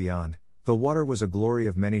gulf beyond, the water was a glory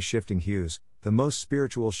of many shifting hues, the most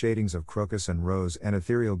spiritual shadings of crocus and rose and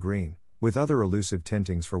ethereal green, with other elusive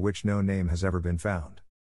tintings for which no name has ever been found.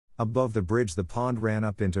 Above the bridge the pond ran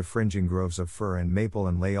up into fringing groves of fir and maple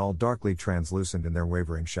and lay all darkly translucent in their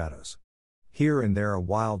wavering shadows. Here and there a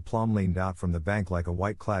wild plum leaned out from the bank like a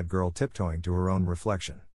white-clad girl tiptoeing to her own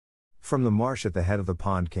reflection. From the marsh at the head of the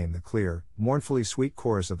pond came the clear, mournfully sweet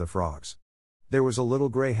chorus of the frogs. There was a little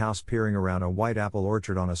grey house peering around a white apple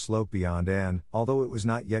orchard on a slope beyond, and, although it was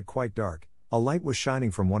not yet quite dark, a light was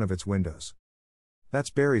shining from one of its windows. "That's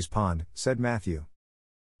Barry's Pond," said Matthew.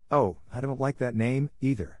 "Oh, I don't like that name,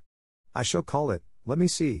 either. I shall call it, let me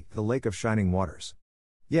see, the Lake of Shining Waters.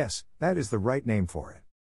 Yes, that is the right name for it.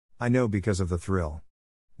 I know, because of the thrill.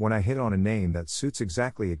 When I hit on a name that suits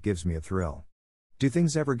exactly, it gives me a thrill. Do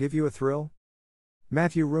things ever give you a thrill?"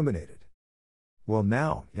 Matthew ruminated. "Well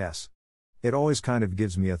now, yes. It always kind of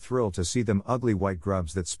gives me a thrill to see them ugly white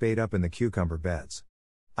grubs that spade up in the cucumber beds.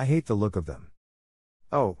 I hate the look of them."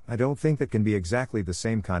 "Oh, I don't think that can be exactly the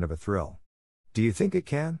same kind of a thrill. Do you think it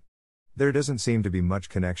can? There doesn't seem to be much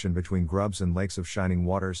connection between grubs and lakes of shining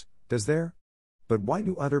waters, does there? But why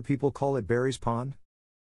do other people call it Barry's Pond?"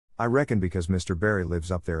 "I reckon because Mr. Barry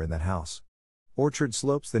lives up there in that house. Orchard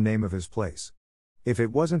Slope's the name of his place. If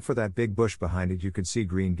it wasn't for that big bush behind it, you could see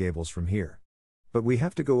Green Gables from here. But we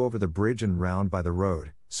have to go over the bridge and round by the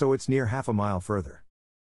road, so it's near half a mile further."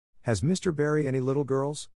 "Has Mr. Barry any little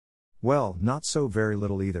girls?" "Well, not so very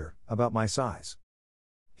little either, about my size.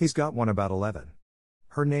 He's got one about 11.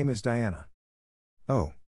 Her name is Diana."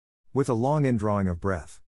 "Oh." With a long indrawing of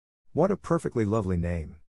breath. "What a perfectly lovely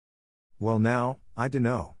name." "Well now, I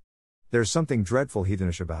dunno. There's something dreadful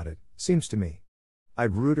heathenish about it, seems to me.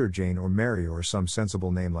 I'd root or Jane or Mary or some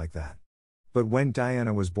sensible name like that. But when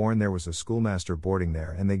Diana was born there was a schoolmaster boarding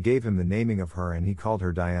there, and they gave him the naming of her, and he called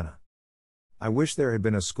her Diana. I wish there had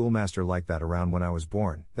been a schoolmaster like that around when I was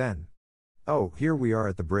born, then. Oh, here we are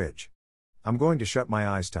at the bridge. I'm going to shut my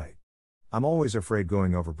eyes tight. I'm always afraid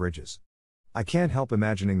going over bridges. I can't help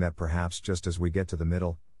imagining that perhaps just as we get to the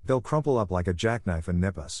middle, they'll crumple up like a jackknife and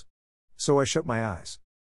nip us. So I shut my eyes.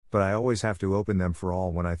 But I always have to open them for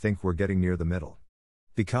all when I think we're getting near the middle.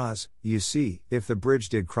 Because, you see, if the bridge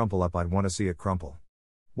did crumple up, I'd want to see it crumple.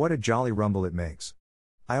 What a jolly rumble it makes.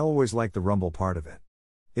 I always like the rumble part of it.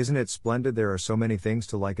 Isn't it splendid there are so many things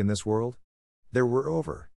to like in this world? There we're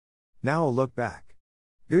over. Now a look back.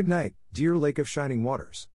 Good night, dear Lake of Shining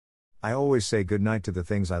Waters. I always say good night to the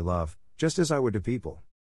things I love, just as I would to people.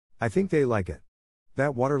 I think they like it.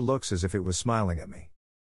 That water looks as if it was smiling at me."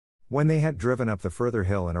 When they had driven up the further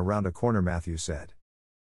hill and around a corner, Matthew said,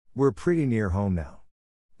 "We're pretty near home now.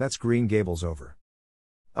 That's Green Gables over."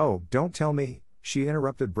 "Oh, don't tell me," she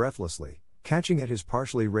interrupted breathlessly, catching at his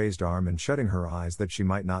partially raised arm and shutting her eyes that she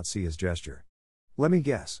might not see his gesture. Let me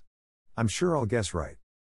guess. I'm sure I'll guess right.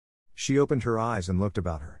 She opened her eyes and looked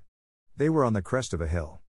about her. They were on the crest of a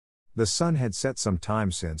hill. The sun had set some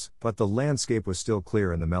time since, but the landscape was still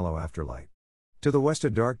clear in the mellow afterlight. To the west a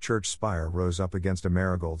dark church spire rose up against a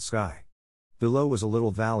marigold sky. Below was a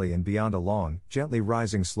little valley and beyond a long, gently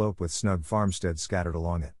rising slope with snug farmsteads scattered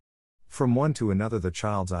along it. From one to another the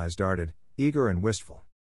child's eyes darted, eager and wistful.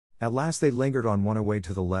 At last they lingered on one away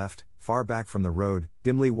to the left, far back from the road,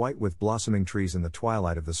 dimly white with blossoming trees in the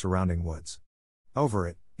twilight of the surrounding woods. Over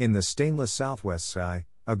it, in the stainless southwest sky,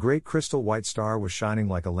 a great crystal white star was shining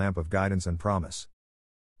like a lamp of guidance and promise.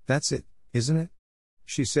 That's it, isn't it?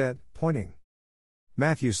 She said, pointing.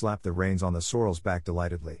 Matthew slapped the reins on the sorrel's back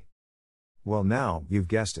delightedly. Well now, you've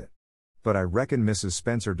guessed it. But I reckon Mrs.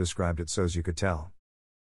 Spencer described it so's you could tell.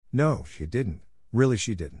 No, she didn't. Really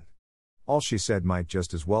she didn't. All she said might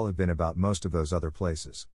just as well have been about most of those other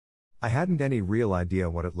places. I hadn't any real idea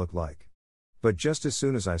what it looked like. But just as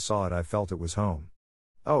soon as I saw it I felt it was home.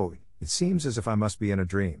 Oh, it seems as if I must be in a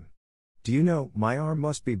dream. Do you know, my arm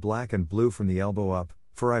must be black and blue from the elbow up,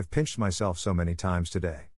 for I've pinched myself so many times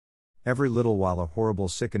today. Every little while a horrible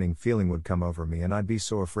sickening feeling would come over me and I'd be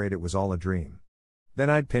so afraid it was all a dream. Then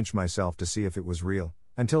I'd pinch myself to see if it was real,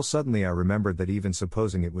 until suddenly I remembered that even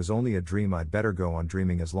supposing it was only a dream I'd better go on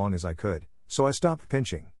dreaming as long as I could, so I stopped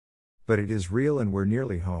pinching. But it is real and we're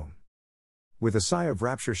nearly home. With a sigh of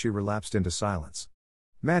rapture she relapsed into silence.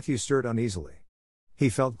 Matthew stirred uneasily. He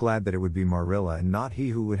felt glad that it would be Marilla and not he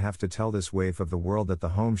who would have to tell this waif of the world that the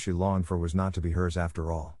home she longed for was not to be hers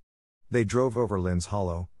after all. They drove over Lynn's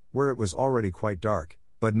Hollow, where it was already quite dark,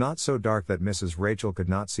 but not so dark that Mrs. Rachel could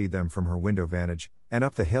not see them from her window vantage, and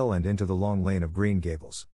up the hill and into the long lane of Green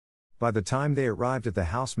Gables. By the time they arrived at the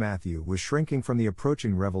house Matthew was shrinking from the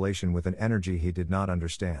approaching revelation with an energy he did not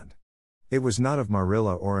understand. It was not of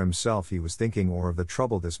Marilla or himself he was thinking or of the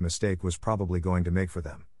trouble this mistake was probably going to make for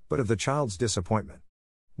them, but of the child's disappointment.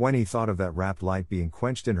 When he thought of that rapt light being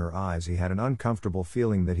quenched in her eyes he had an uncomfortable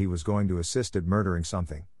feeling that he was going to assist at murdering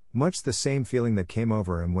something. Much the same feeling that came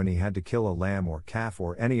over him when he had to kill a lamb or calf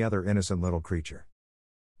or any other innocent little creature.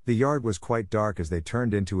 The yard was quite dark as they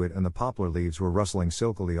turned into it and the poplar leaves were rustling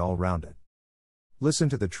silkily all round it. Listen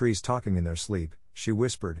to the trees talking in their sleep, she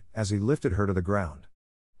whispered, as he lifted her to the ground.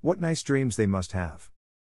 What nice dreams they must have.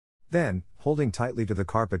 Then, holding tightly to the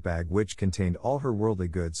carpetbag which contained all her worldly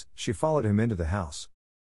goods, she followed him into the house.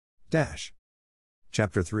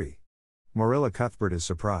 Chapter 3. Marilla Cuthbert is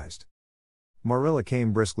surprised. Marilla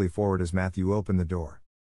came briskly forward as Matthew opened the door.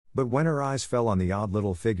 But when her eyes fell on the odd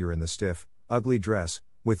little figure in the stiff, ugly dress,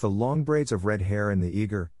 with the long braids of red hair and the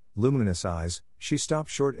eager, luminous eyes, she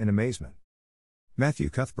stopped short in amazement.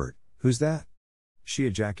 Matthew Cuthbert, who's that? She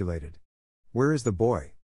ejaculated. Where is the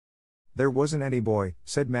boy? There wasn't any boy,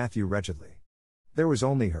 said Matthew wretchedly. There was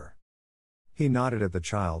only her. He nodded at the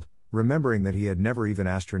child, remembering that he had never even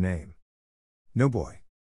asked her name. No boy.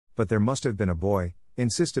 But there must have been a boy,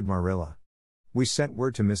 insisted Marilla. We sent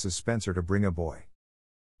word to Mrs. Spencer to bring a boy.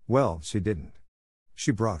 Well, she didn't.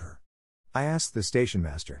 She brought her. I asked the station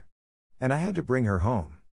master. And I had to bring her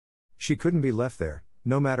home. She couldn't be left there,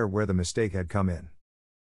 no matter where the mistake had come in.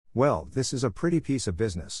 Well, this is a pretty piece of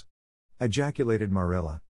business, ejaculated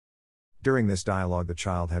Marilla. During this dialogue the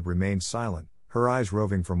child had remained silent, her eyes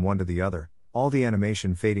roving from one to the other, all the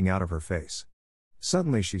animation fading out of her face.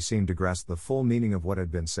 Suddenly she seemed to grasp the full meaning of what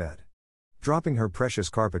had been said. Dropping her precious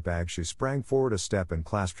carpetbag she sprang forward a step and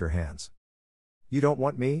clasped her hands. You don't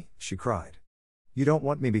want me? She cried. You don't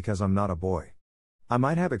want me because I'm not a boy. I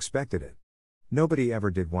might have expected it. Nobody ever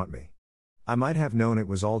did want me. I might have known it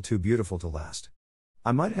was all too beautiful to last.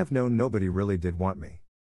 I might have known nobody really did want me.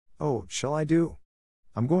 Oh, shall I do?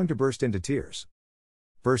 I'm going to burst into tears.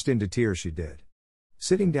 Burst into tears she did.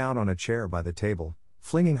 Sitting down on a chair by the table,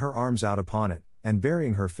 flinging her arms out upon it, and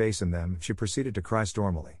burying her face in them, she proceeded to cry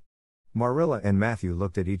stormily. Marilla and Matthew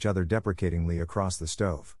looked at each other deprecatingly across the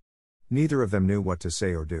stove. Neither of them knew what to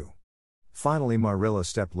say or do. Finally Marilla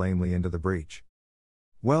stepped lamely into the breach.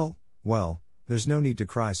 Well, there's no need to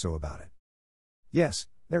cry so about it. Yes,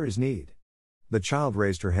 there is need. The child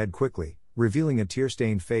raised her head quickly, revealing a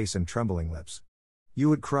tear-stained face and trembling lips. You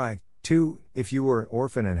would cry, too, if you were an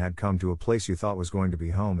orphan and had come to a place you thought was going to be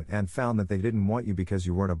home and found that they didn't want you because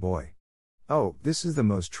you weren't a boy. Oh, this is the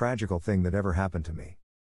most tragical thing that ever happened to me.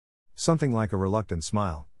 Something like a reluctant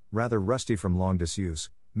smile, rather rusty from long disuse,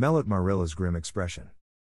 mellowed Marilla's grim expression.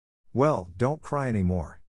 Well, don't cry any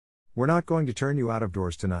more. We're not going to turn you out of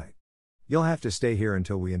doors tonight. You'll have to stay here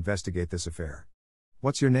until we investigate this affair.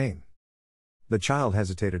 What's your name? The child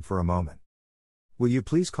hesitated for a moment. Will you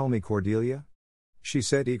please call me Cordelia? she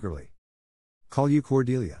said eagerly. Call you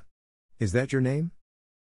Cordelia. Is that your name?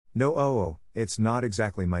 No, it's not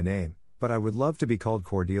exactly my name, but I would love to be called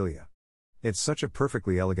Cordelia. It's such a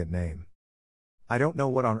perfectly elegant name. I don't know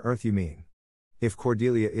what on earth you mean. If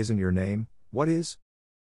Cordelia isn't your name, what is?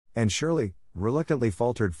 And Shirley reluctantly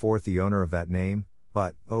faltered forth the owner of that name,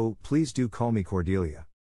 but, oh, please do call me Cordelia.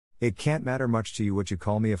 It can't matter much to you what you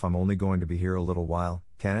call me if I'm only going to be here a little while,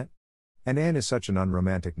 can it? And Anne is such an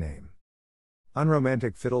unromantic name.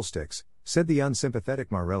 Unromantic fiddlesticks, said the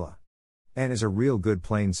unsympathetic Marilla. Anne is a real good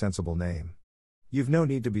plain sensible name. You've no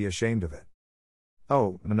need to be ashamed of it.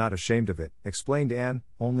 Oh, I'm not ashamed of it, explained Anne,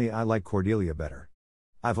 only I like Cordelia better.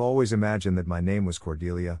 I've always imagined that my name was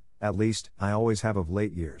Cordelia, at least, I always have of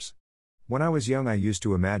late years. When I was young I used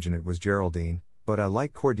to imagine it was Geraldine, but I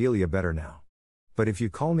like Cordelia better now. But if you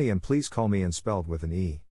call me, and please call me and spelled with an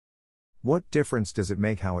E. What difference does it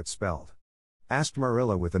make how it's spelled? Asked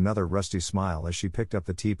Marilla with another rusty smile as she picked up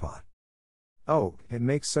the teapot. Oh, it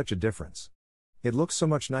makes such a difference. It looks so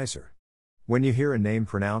much nicer. When you hear a name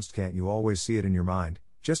pronounced, can't you always see it in your mind,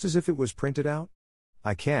 just as if it was printed out?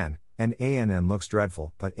 I can, and ANN looks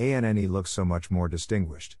dreadful, but ANNE looks so much more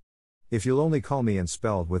distinguished. If you'll only call me and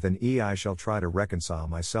spelled with an E, I shall try to reconcile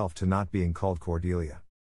myself to not being called Cordelia.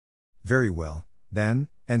 Very well, then,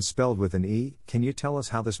 and spelled with an E, can you tell us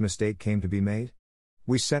how this mistake came to be made?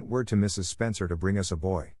 We sent word to Mrs. Spencer to bring us a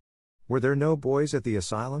boy. Were there no boys at the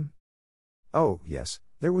asylum? Oh, yes,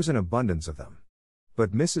 there was an abundance of them.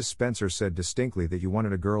 But Mrs. Spencer said distinctly that you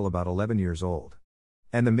wanted a girl about 11 years old.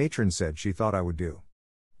 And the matron said she thought I would do.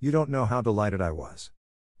 You don't know how delighted I was.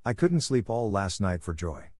 I couldn't sleep all last night for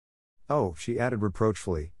joy. Oh, she added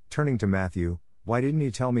reproachfully, turning to Matthew, why didn't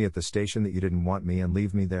you tell me at the station that you didn't want me and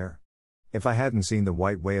leave me there? If I hadn't seen the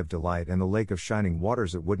White Way of Delight and the Lake of Shining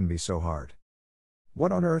Waters, it wouldn't be so hard.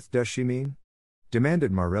 What on earth does she mean?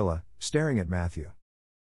 Demanded Marilla, staring at Matthew.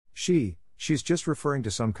 She's just referring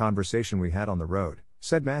to some conversation we had on the road,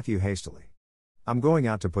 said Matthew hastily. I'm going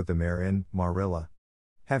out to put the mare in, Marilla.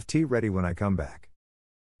 Have tea ready when I come back.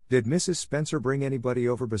 Did Mrs. Spencer bring anybody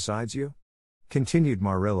over besides you? Continued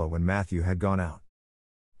Marilla when Matthew had gone out.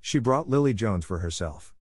 She brought Lily Jones for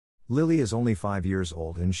herself. Lily is only 5 years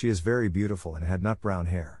old and she is very beautiful and had nut brown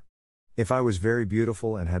hair. If I was very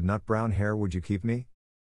beautiful and had nut brown hair, would you keep me?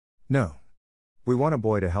 No. We want a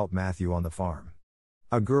boy to help Matthew on the farm.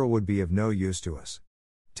 A girl would be of no use to us.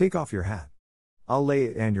 Take off your hat. I'll lay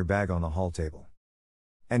it and your bag on the hall table.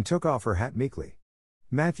 Anne took off her hat meekly.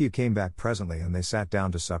 Matthew came back presently and they sat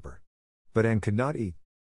down to supper. But Anne could not eat.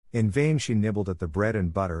 In vain she nibbled at the bread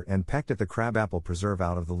and butter and pecked at the crabapple preserve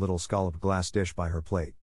out of the little scalloped glass dish by her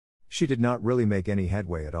plate. She did not really make any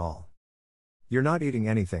headway at all. You're not eating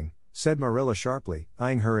anything, said Marilla sharply,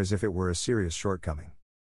 eyeing her as if it were a serious shortcoming.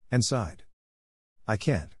 And sighed. I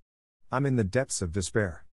can't. I'm in the depths of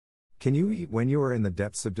despair. Can you eat when you are in the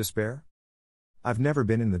depths of despair? I've never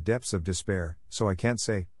been in the depths of despair, so I can't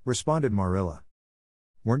say, responded Marilla.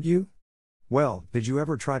 Weren't you? Well, did you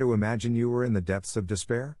ever try to imagine you were in the depths of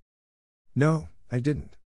despair? No, I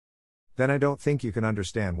didn't. Then I don't think you can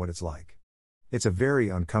understand what it's like. It's a very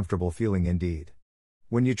uncomfortable feeling indeed.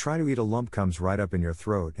 When you try to eat, a lump comes right up in your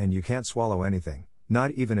throat and you can't swallow anything,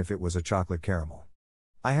 not even if it was a chocolate caramel.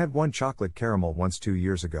 I had one chocolate caramel once 2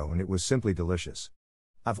 years ago and it was simply delicious.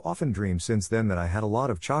 I've often dreamed since then that I had a lot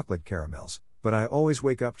of chocolate caramels, but I always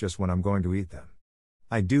wake up just when I'm going to eat them.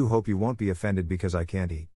 I do hope you won't be offended because I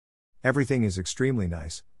can't eat. Everything is extremely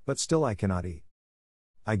nice, but still I cannot eat.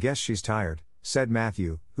 I guess she's tired, said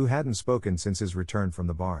Matthew, who hadn't spoken since his return from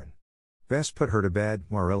the barn. Best put her to bed,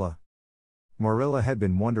 Marilla. Marilla had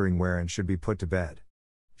been wondering where Anne should be put to bed.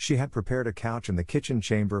 She had prepared a couch in the kitchen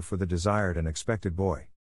chamber for the desired and expected boy.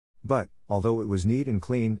 But, although it was neat and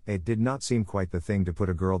clean, it did not seem quite the thing to put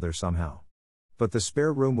a girl there somehow. But the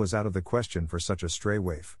spare room was out of the question for such a stray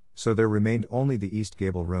waif, so there remained only the east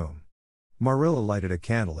gable room. Marilla lighted a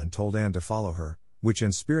candle and told Anne to follow her, which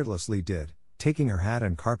Anne spiritlessly did, taking her hat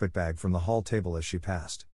and carpet bag from the hall table as she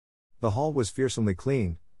passed. The hall was fearsomely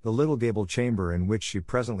clean, the little gable chamber in which she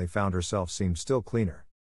presently found herself seemed still cleaner.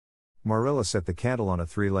 Marilla set the candle on a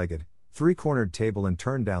three-legged, three-cornered table and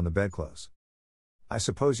turned down the bedclothes. I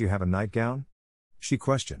suppose you have a nightgown? She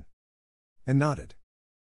questioned. And nodded.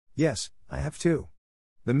 Yes, I have two.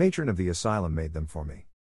 The matron of the asylum made them for me.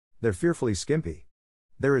 They're fearfully skimpy.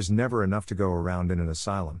 There is never enough to go around in an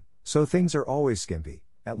asylum, so things are always skimpy,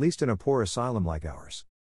 at least in a poor asylum like ours.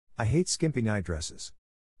 I hate skimpy nightdresses.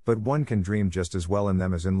 But one can dream just as well in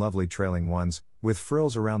them as in lovely trailing ones, with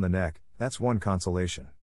frills around the neck, that's one consolation.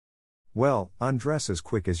 Well, undress as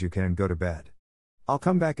quick as you can and go to bed. I'll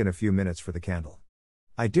come back in a few minutes for the candle.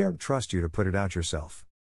 I daren't trust you to put it out yourself.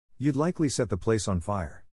 You'd likely set the place on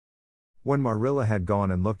fire. When Marilla had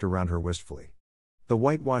gone and looked around her wistfully. The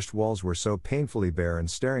whitewashed walls were so painfully bare and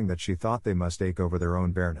staring that she thought they must ache over their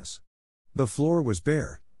own bareness. The floor was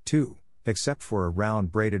bare, too, except for a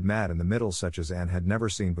round braided mat in the middle such as Anne had never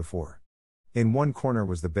seen before. In one corner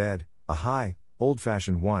was the bed, a high,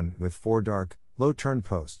 old-fashioned one with 4 dark, low-turned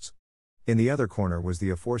posts. In the other corner was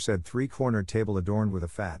the aforesaid 3-cornered table adorned with a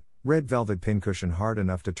fat, red velvet pincushion hard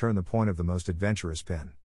enough to turn the point of the most adventurous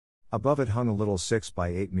pin. Above it hung a little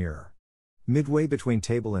 6x8 mirror. Midway between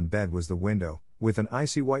table and bed was the window, with an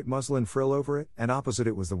icy white muslin frill over it, and opposite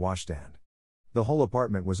it was the washstand. The whole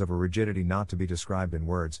apartment was of a rigidity not to be described in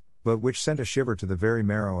words, but which sent a shiver to the very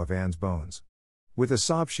marrow of Anne's bones. With a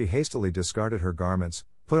sob she hastily discarded her garments,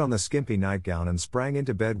 put on the skimpy nightgown and sprang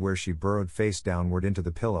into bed, where she burrowed face downward into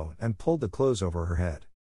the pillow and pulled the clothes over her head.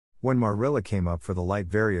 When Marilla came up for the light,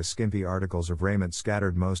 various skimpy articles of raiment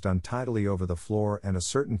scattered most untidily over the floor and a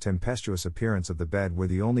certain tempestuous appearance of the bed were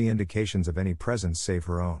the only indications of any presence save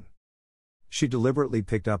her own. She deliberately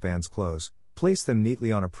picked up Anne's clothes, placed them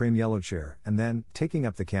neatly on a prim yellow chair, and then, taking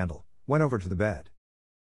up the candle, went over to the bed.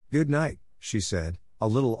 "Good night," she said, a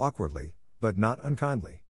little awkwardly, but not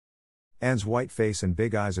unkindly. Anne's white face and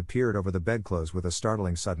big eyes appeared over the bedclothes with a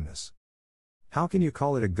startling suddenness. "How can you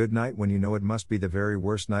call it a good night when you know it must be the very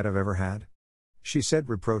worst night I've ever had?" she said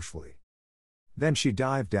reproachfully. Then she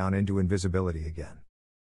dived down into invisibility again.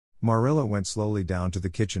 Marilla went slowly down to the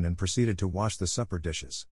kitchen and proceeded to wash the supper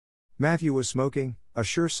dishes. Matthew was smoking, a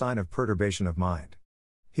sure sign of perturbation of mind.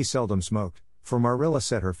 He seldom smoked, for Marilla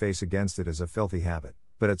set her face against it as a filthy habit,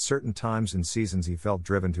 but at certain times and seasons he felt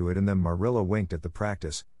driven to it, and then Marilla winked at the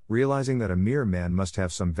practice, realizing that a mere man must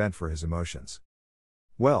have some vent for his emotions.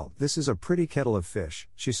 "Well, this is a pretty kettle of fish,"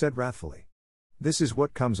 she said wrathfully. "This is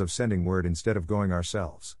what comes of sending word instead of going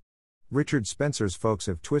ourselves. Richard Spencer's folks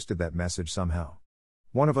have twisted that message somehow.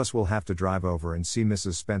 One of us will have to drive over and see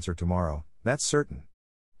Mrs. Spencer tomorrow, that's certain.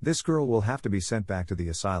 This girl will have to be sent back to the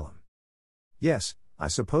asylum." "Yes, I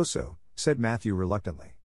suppose so," said Matthew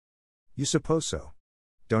reluctantly. "You suppose so?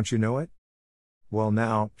 Don't you know it? Well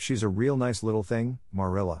now, she's a real nice little thing,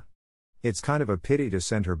 Marilla. It's kind of a pity to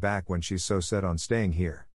send her back when she's so set on staying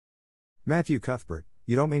here." "Matthew Cuthbert,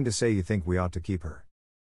 you don't mean to say you think we ought to keep her?"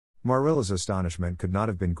 Marilla's astonishment could not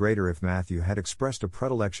have been greater if Matthew had expressed a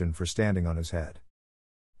predilection for standing on his head.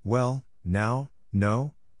 "Well, now,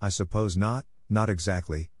 no, I suppose not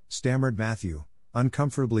exactly," stammered Matthew,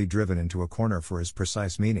 uncomfortably driven into a corner for his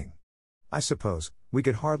precise meaning. "I suppose, we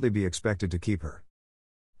could hardly be expected to keep her."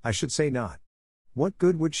 "I should say not. What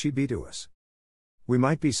good would she be to us?" "We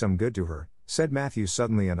might be some good to her," said Matthew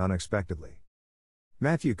suddenly and unexpectedly.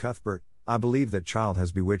 "Matthew Cuthbert, I believe that child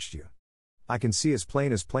has bewitched you. I can see as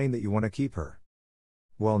plain that you want to keep her."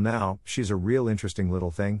 "Well now, she's a real interesting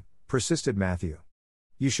little thing," persisted Matthew.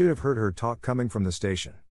 "You should have heard her talk coming from the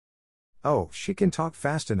station." "Oh, she can talk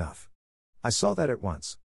fast enough. I saw that at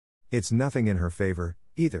once. It's nothing in her favor,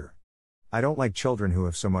 either. I don't like children who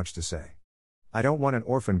have so much to say. I don't want an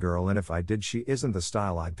orphan girl, and if I did, she isn't the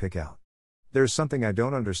style I'd pick out. There's something I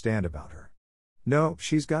don't understand about her. No,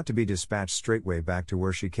 she's got to be dispatched straightway back to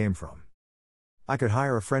where she came from." "I could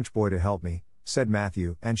hire a French boy to help me," said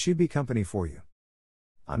Matthew, "and she'd be company for you."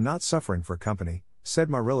 "I'm not suffering for company," said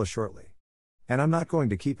Marilla shortly. "And I'm not going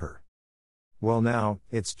to keep her." "Well now,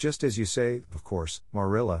 it's just as you say, of course,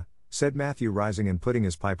 Marilla," said Matthew, rising and putting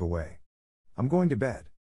his pipe away. "I'm going to bed."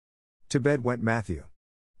 To bed went Matthew.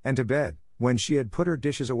 And to bed, when she had put her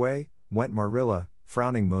dishes away, went Marilla,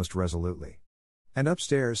 frowning most resolutely. And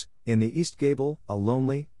upstairs, in the east gable, a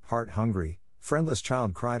lonely, heart-hungry, friendless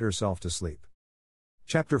child cried herself to sleep.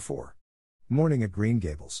 Chapter 4. Morning at Green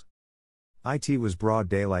Gables. It was broad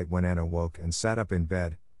daylight when Anne awoke and sat up in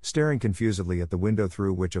bed, staring confusedly at the window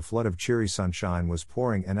through which a flood of cheery sunshine was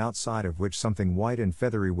pouring and outside of which something white and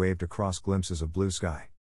feathery waved across glimpses of blue sky.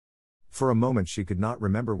 For a moment she could not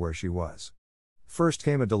remember where she was. First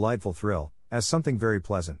came a delightful thrill, as something very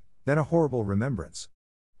pleasant, then a horrible remembrance.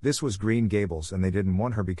 This was Green Gables, and they didn't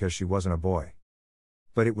want her because she wasn't a boy.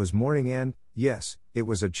 But it was morning and, yes, it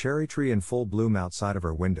was a cherry tree in full bloom outside of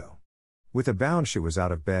her window. With a bound she was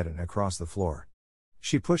out of bed and across the floor.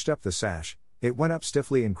 She pushed up the sash. It went up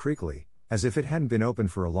stiffly and creakily, as if it hadn't been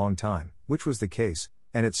opened for a long time, which was the case,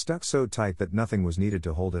 and it stuck so tight that nothing was needed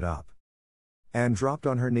to hold it up. Anne dropped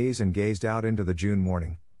on her knees and gazed out into the June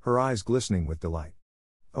morning, her eyes glistening with delight.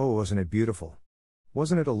 Oh, wasn't it beautiful?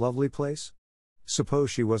 Wasn't it a lovely place? Suppose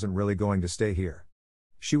she wasn't really going to stay here.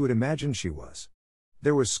 She would imagine she was.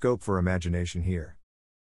 There was scope for imagination here.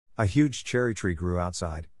 A huge cherry tree grew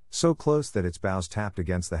outside, so close that its boughs tapped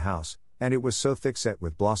against the house, and it was so thick-set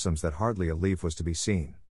with blossoms that hardly a leaf was to be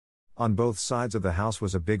seen. On both sides of the house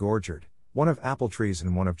was a big orchard, one of apple trees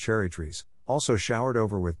and one of cherry trees, also showered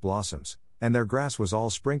over with blossoms, and their grass was all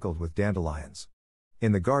sprinkled with dandelions.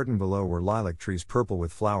 In the garden below were lilac trees purple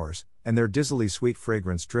with flowers, and their dizzily sweet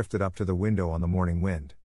fragrance drifted up to the window on the morning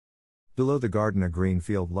wind. Below the garden a green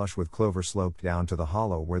field lush with clover sloped down to the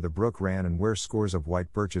hollow where the brook ran and where scores of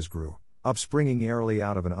white birches grew, upspringing airily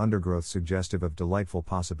out of an undergrowth suggestive of delightful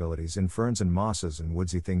possibilities in ferns and mosses and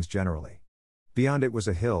woodsy things generally. Beyond it was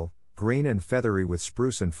a hill, green and feathery with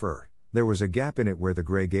spruce and fir. There was a gap in it where the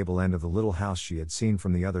gray gable end of the little house she had seen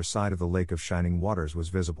from the other side of the lake of shining waters was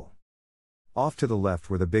visible. Off to the left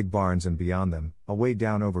were the big barns, and beyond them, away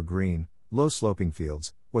down over green, low-sloping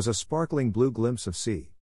fields, was a sparkling blue glimpse of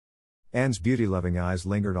sea. Anne's beauty-loving eyes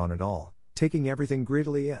lingered on it all, taking everything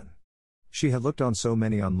greedily in. She had looked on so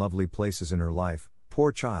many unlovely places in her life,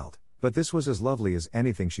 poor child, but this was as lovely as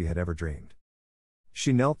anything she had ever dreamed.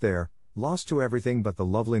 She knelt there, lost to everything but the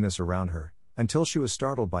loveliness around her, until she was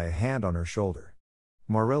startled by a hand on her shoulder.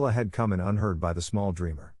 Marilla had come in unheard by the small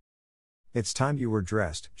dreamer. "It's time you were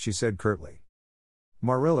dressed," she said curtly.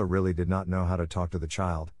 Marilla really did not know how to talk to the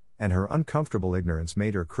child, and her uncomfortable ignorance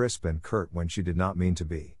made her crisp and curt when she did not mean to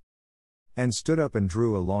be. Anne stood up and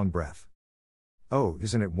drew a long breath. "Oh,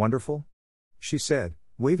 isn't it wonderful?" she said,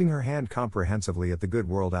 waving her hand comprehensively at the good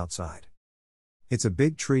world outside. "It's a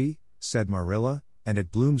big tree," said Marilla, "and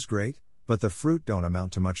it blooms great, but the fruit don't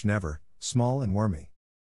amount to much never, small and wormy."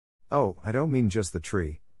 "Oh, I don't mean just the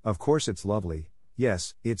tree, of course it's lovely,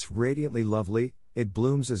 yes, it's radiantly lovely, it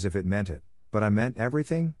blooms as if it meant it, but I meant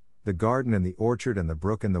everything, the garden and the orchard and the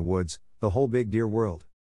brook and the woods, the whole big dear world.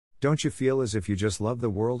 Don't you feel as if you just love the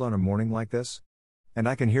world on a morning like this? And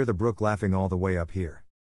I can hear the brook laughing all the way up here.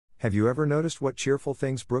 Have you ever noticed what cheerful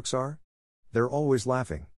things brooks are? They're always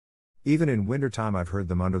laughing. Even in wintertime I've heard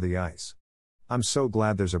them under the ice. I'm so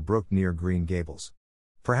glad there's a brook near Green Gables.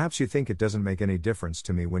 Perhaps you think it doesn't make any difference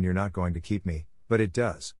to me when you're not going to keep me, but it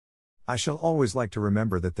does. I shall always like to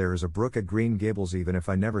remember that there is a brook at Green Gables even if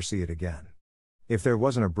I never see it again. If there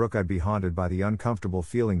wasn't a brook I'd be haunted by the uncomfortable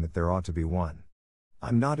feeling that there ought to be one.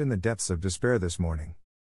 I'm not in the depths of despair this morning.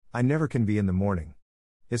 I never can be in the morning.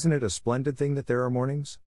 Isn't it a splendid thing that there are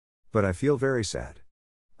mornings? But I feel very sad.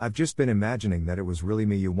 I've just been imagining that it was really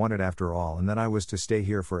me you wanted after all and that I was to stay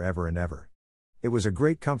here forever and ever. It was a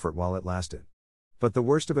great comfort while it lasted. But the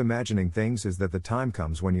worst of imagining things is that the time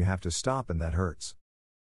comes when you have to stop, and that hurts.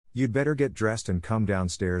 You'd better get dressed and come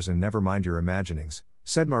downstairs and never mind your imaginings,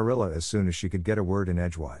 said Marilla as soon as she could get a word in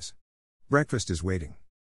edgewise. Breakfast is waiting.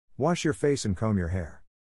 Wash your face and comb your hair.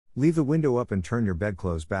 Leave the window up and turn your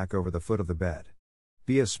bedclothes back over the foot of the bed.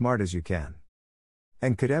 Be as smart as you can.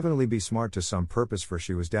 And could evidently be smart to some purpose, for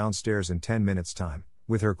she was downstairs in 10 minutes' time,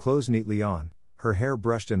 with her clothes neatly on, her hair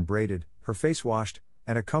brushed and braided, her face washed,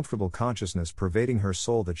 and a comfortable consciousness pervading her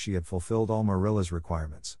soul that she had fulfilled all Marilla's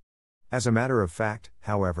requirements. As a matter of fact,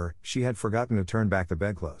 however, she had forgotten to turn back the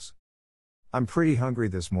bedclothes. I'm pretty hungry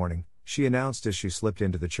this morning, she announced as she slipped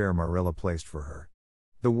into the chair Marilla placed for her.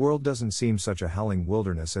 The world doesn't seem such a howling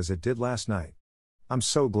wilderness as it did last night. I'm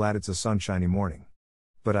so glad it's a sunshiny morning.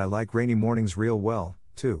 But I like rainy mornings real well,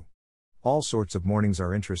 too. All sorts of mornings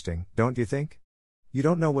are interesting, don't you think? You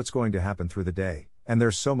don't know what's going to happen through the day, and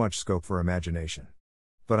there's so much scope for imagination.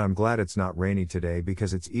 But I'm glad it's not rainy today,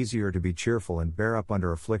 because it's easier to be cheerful and bear up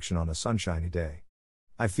under affliction on a sunshiny day.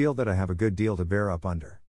 I feel that I have a good deal to bear up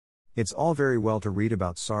under. It's all very well to read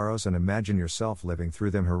about sorrows and imagine yourself living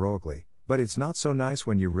through them heroically, but it's not so nice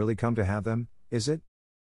when you really come to have them, is it?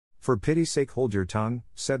 For pity's sake hold your tongue,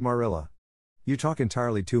 said Marilla. You talk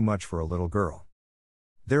entirely too much for a little girl.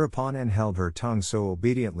 Thereupon Anne held her tongue so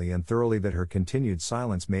obediently and thoroughly that her continued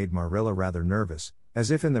silence made Marilla rather nervous,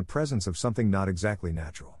 as if in the presence of something not exactly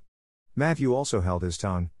natural. Matthew also held his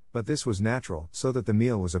tongue, but this was natural, so that the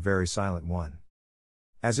meal was a very silent one.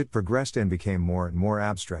 As it progressed, Anne became more and more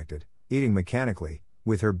abstracted, eating mechanically,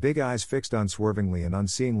 with her big eyes fixed unswervingly and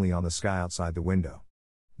unseeingly on the sky outside the window.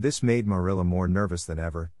 This made Marilla more nervous than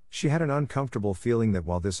ever. She had an uncomfortable feeling that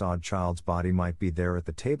while this odd child's body might be there at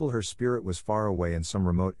the table, her spirit was far away in some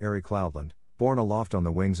remote airy cloudland, borne aloft on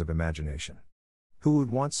the wings of imagination. Who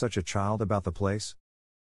would want such a child about the place?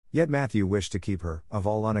 Yet Matthew wished to keep her, of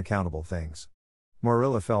all unaccountable things.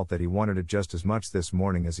 Marilla felt that he wanted it just as much this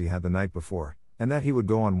morning as he had the night before, and that he would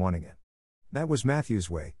go on wanting it. That was Matthew's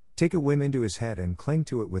way, take a whim into his head and cling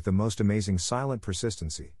to it with the most amazing silent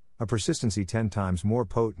persistency, a persistency 10 times more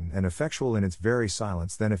potent and effectual in its very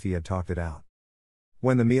silence than if he had talked it out.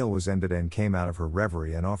 When the meal was ended, Anne came out of her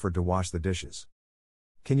reverie and offered to wash the dishes.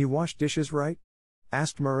 Can you wash dishes right?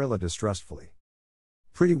 Asked Marilla distrustfully.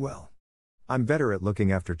 Pretty well. I'm better at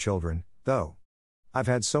looking after children, though. I've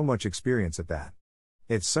had so much experience at that.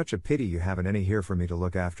 It's such a pity you haven't any here for me to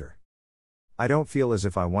look after. I don't feel as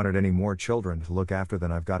if I wanted any more children to look after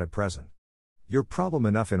than I've got at present. You're problem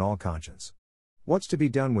enough in all conscience. What's to be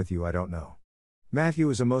done with you I don't know. Matthew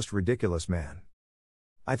is a most ridiculous man.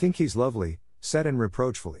 I think he's lovely, said Anne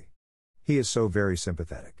reproachfully. He is so very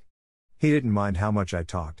sympathetic. He didn't mind how much I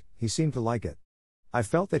talked, he seemed to like it. I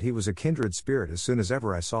felt that he was a kindred spirit as soon as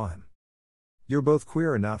ever I saw him. You're both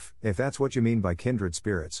queer enough, if that's what you mean by kindred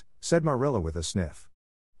spirits, said Marilla with a sniff.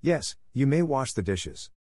 Yes, you may wash the dishes.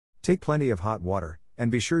 Take plenty of hot water, and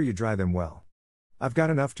be sure you dry them well. I've got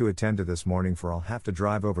enough to attend to this morning, for I'll have to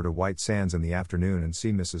drive over to White Sands in the afternoon and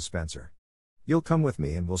see Mrs. Spencer. You'll come with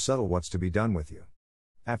me and we'll settle what's to be done with you.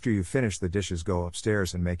 After you finish the dishes, go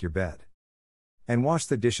upstairs and make your bed. And wash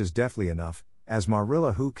the dishes deftly enough, as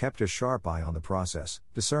Marilla, who kept a sharp eye on the process,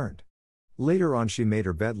 discerned. Later on she made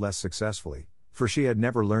her bed less successfully, for she had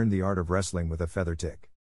never learned the art of wrestling with a feather tick.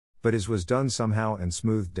 But his was done somehow and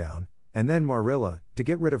smoothed down, and then Marilla, to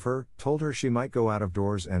get rid of her, told her she might go out of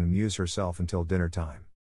doors and amuse herself until dinner time.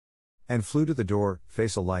 And flew to the door,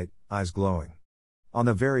 face alight, eyes glowing. On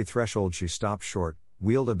the very threshold she stopped short,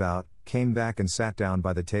 wheeled about, came back and sat down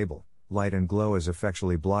by the table, light and glow as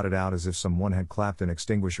effectually blotted out as if someone had clapped an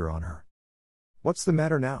extinguisher on her. What's the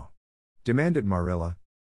matter now? Demanded Marilla.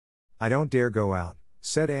 I don't dare go out,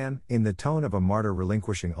 said Anne, in the tone of a martyr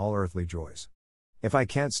relinquishing all earthly joys. If I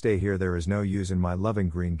can't stay here, there is no use in my loving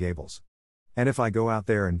Green Gables. And if I go out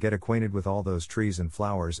there and get acquainted with all those trees and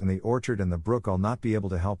flowers and the orchard and the brook, I'll not be able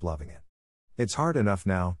to help loving it. It's hard enough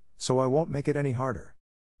now, so I won't make it any harder.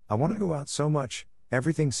 I want to go out so much,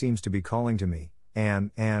 everything seems to be calling to me.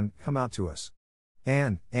 Anne, come out to us.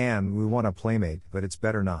 Anne, we want a playmate, but it's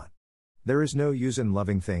better not. There is no use in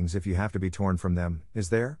loving things if you have to be torn from them, is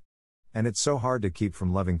there? And it's so hard to keep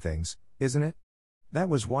from loving things, isn't it? That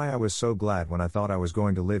was why I was so glad when I thought I was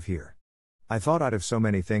going to live here. I thought I'd have so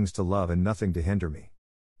many things to love and nothing to hinder me.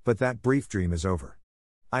 But that brief dream is over.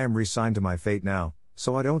 I am resigned to my fate now,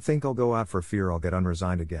 so I don't think I'll go out for fear I'll get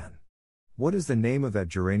unresigned again. What is the name of that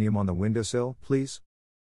geranium on the windowsill, please?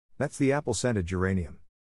 That's the apple-scented geranium.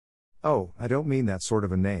 Oh, I don't mean that sort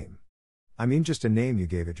of a name. I mean just a name you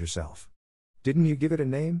gave it yourself. Didn't you give it a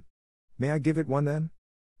name? May I give it one then?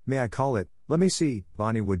 May I call it, let me see,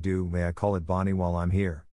 Bonnie would do. May I call it Bonnie while I'm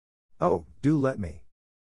here? Oh, do let me.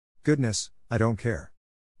 Goodness, I don't care.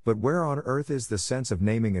 But where on earth is the sense of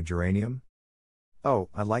naming a geranium? Oh,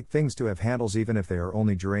 I like things to have handles even if they are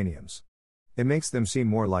only geraniums. It makes them seem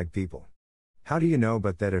more like people. How do you know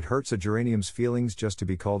but that it hurts a geranium's feelings just to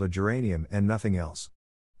be called a geranium and nothing else?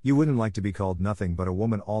 You wouldn't like to be called nothing but a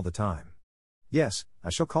woman all the time. Yes, I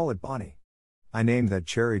shall call it Bonnie. I named that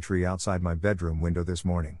cherry tree outside my bedroom window this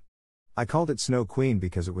morning. I called it Snow Queen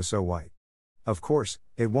because it was so white. Of course,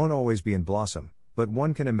 it won't always be in blossom, but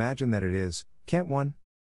one can imagine that it is, can't one?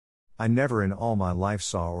 I never in all my life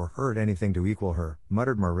saw or heard anything to equal her,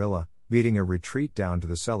 muttered Marilla, beating a retreat down to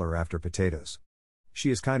the cellar after potatoes.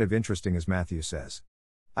 She is kind of interesting, as Matthew says.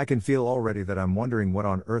 I can feel already that I'm wondering what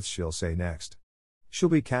on earth she'll say next. She'll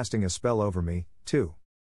be casting a spell over me, too.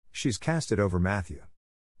 She's cast it over Matthew.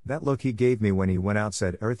 That look he gave me when he went out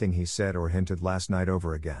said everything he said or hinted last night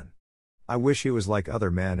over again. I wish he was like other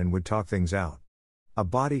men and would talk things out. A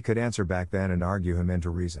body could answer back then and argue him into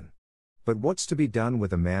reason. But what's to be done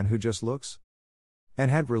with a man who just looks? And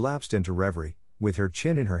had relapsed into reverie, with her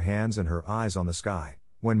chin in her hands and her eyes on the sky,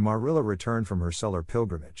 when Marilla returned from her cellar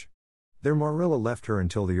pilgrimage. There Marilla left her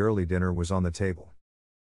until the early dinner was on the table.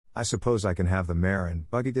 I suppose I can have the mare and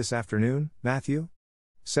buggy this afternoon, Matthew?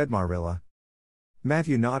 Said Marilla.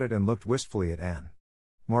 Matthew nodded and looked wistfully at Anne.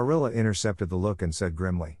 Marilla intercepted the look and said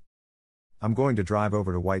grimly, I'm going to drive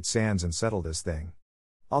over to White Sands and settle this thing.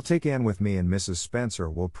 I'll take Anne with me and Mrs. Spencer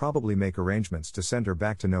will probably make arrangements to send her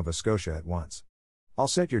back to Nova Scotia at once. I'll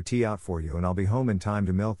set your tea out for you and I'll be home in time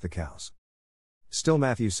to milk the cows. Still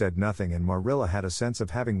Matthew said nothing and Marilla had a sense of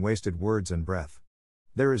having wasted words and breath.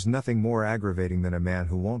 There is nothing more aggravating than a man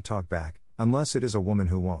who won't talk back, unless it is a woman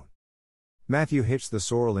who won't. Matthew hitched the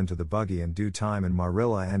sorrel into the buggy in due time and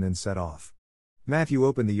Marilla and Anne set off. Matthew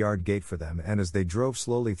opened the yard gate for them and as they drove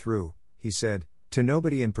slowly through, he said, to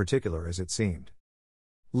nobody in particular as it seemed.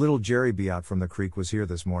 Little Jerry be out from the creek was here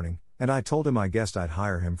this morning, and I told him I guessed I'd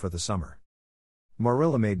hire him for the summer.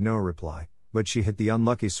 Marilla made no reply, but she hit the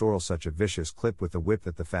unlucky sorrel such a vicious clip with the whip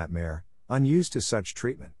that the fat mare, unused to such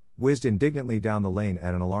treatment, whizzed indignantly down the lane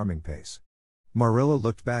at an alarming pace. Marilla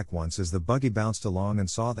looked back once as the buggy bounced along and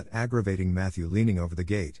saw that aggravating Matthew leaning over the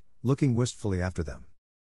gate, looking wistfully after them.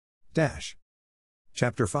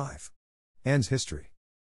 Chapter 5. Anne's history.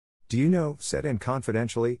 Do you know, said Anne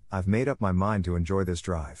confidentially, I've made up my mind to enjoy this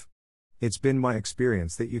drive. It's been my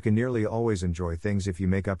experience that you can nearly always enjoy things if you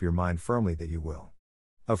make up your mind firmly that you will.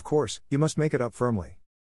 Of course, you must make it up firmly.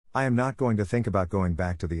 I am not going to think about going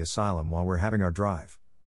back to the asylum while we're having our drive.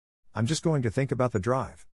 I'm just going to think about the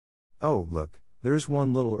drive. Oh, look, there's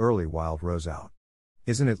one little early wild rose out.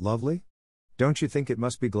 Isn't it lovely? Don't you think it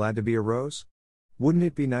must be glad to be a rose? Wouldn't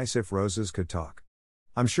it be nice if roses could talk?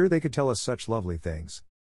 I'm sure they could tell us such lovely things.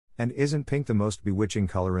 And isn't pink the most bewitching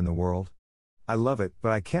color in the world? I love it,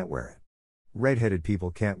 but I can't wear it. Red-headed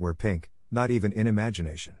people can't wear pink, not even in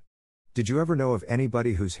imagination. Did you ever know of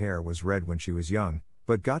anybody whose hair was red when she was young,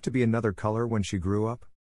 but got to be another color when she grew up?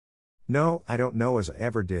 No, I don't know as I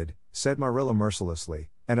ever did, said Marilla mercilessly,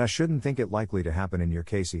 and I shouldn't think it likely to happen in your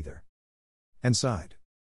case either. And sighed.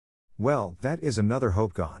 Well, that is another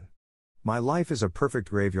hope gone. My life is a perfect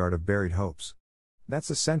graveyard of buried hopes. That's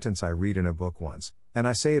a sentence I read in a book once, and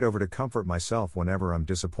I say it over to comfort myself whenever I'm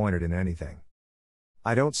disappointed in anything.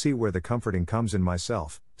 I don't see where the comforting comes in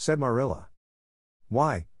myself, said Marilla.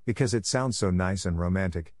 Why? Because it sounds so nice and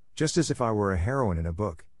romantic, just as if I were a heroine in a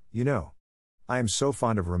book, you know. I am so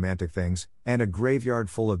fond of romantic things, and a graveyard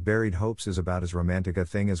full of buried hopes is about as romantic a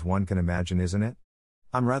thing as one can imagine, isn't it?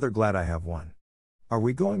 I'm rather glad I have one. Are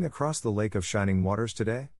we going across the Lake of Shining Waters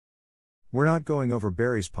today? We're not going over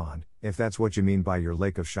Barry's Pond, if that's what you mean by your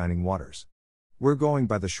Lake of Shining Waters. We're going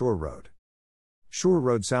by the Shore Road. Shore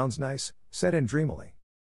Road sounds nice, said Anne dreamily.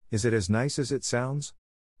 Is it as nice as it sounds?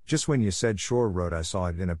 Just when you said Shore Road I saw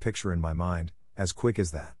it in a picture in my mind, as quick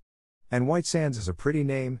as that. And White Sands is a pretty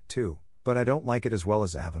name, too, but I don't like it as well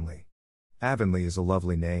as Avonlea. Avonlea is a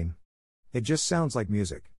lovely name. It just sounds like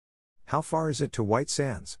music. How far is it to White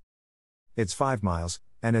Sands? It's 5 miles,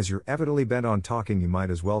 and as you're evidently bent on talking you might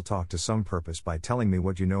as well talk to some purpose by telling me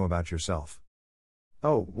what you know about yourself.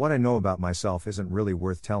 Oh, what I know about myself isn't really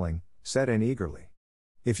worth telling, said Anne eagerly.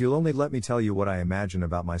 If you'll only let me tell you what I imagine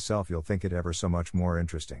about myself you'll think it ever so much more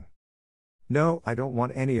interesting. No, I don't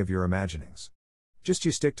want any of your imaginings. Just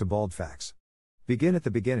you stick to bald facts. Begin at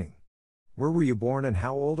the beginning. Where were you born and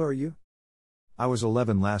how old are you? I was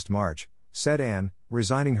 11 last March, said Anne,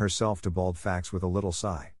 resigning herself to bald facts with a little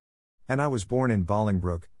sigh. And I was born in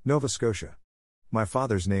Bolingbroke, Nova Scotia. My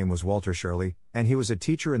father's name was Walter Shirley, and he was a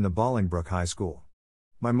teacher in the Bolingbroke High School.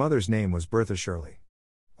 My mother's name was Bertha Shirley.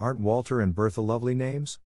 Aren't Walter and Bertha lovely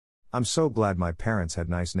names? I'm so glad my parents had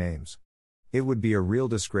nice names. It would be a real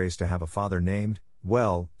disgrace to have a father named,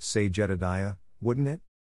 well, say Jedediah, wouldn't it?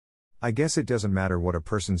 I guess it doesn't matter what a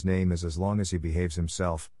person's name is as long as he behaves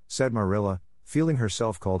himself, said Marilla, feeling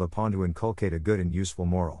herself called upon to inculcate a good and useful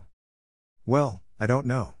moral. Well, I don't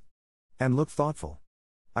know. And look thoughtful.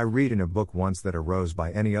 I read in a book once that a rose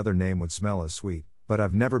by any other name would smell as sweet, but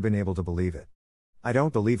I've never been able to believe it. I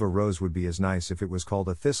don't believe a rose would be as nice if it was called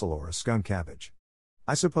a thistle or a skunk cabbage.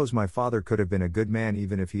 I suppose my father could have been a good man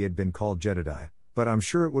even if he had been called Jedediah, but I'm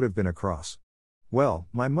sure it would have been a cross. Well,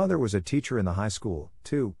 my mother was a teacher in the high school,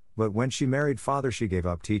 too, but when she married father she gave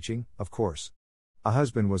up teaching, of course. A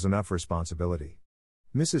husband was enough responsibility.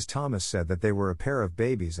 Mrs. Thomas said that they were a pair of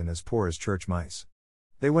babies and as poor as church mice.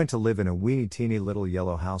 They went to live in a weeny-teeny little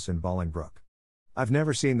yellow house in Bolingbroke. I've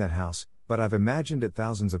never seen that house, but I've imagined it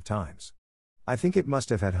thousands of times. I think it must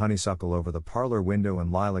have had honeysuckle over the parlor window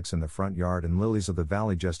and lilacs in the front yard and lilies of the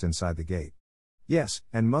valley just inside the gate. Yes,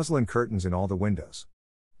 and muslin curtains in all the windows.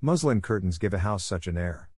 Muslin curtains give a house such an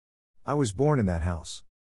air. I was born in that house.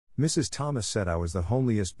 Mrs. Thomas said I was the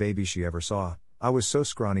homeliest baby she ever saw. I was so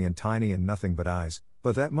scrawny and tiny and nothing but eyes,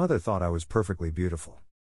 but that mother thought I was perfectly beautiful.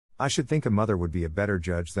 I should think a mother would be a better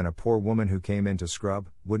judge than a poor woman who came in to scrub,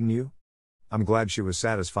 wouldn't you? I'm glad she was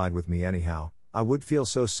satisfied with me anyhow. I would feel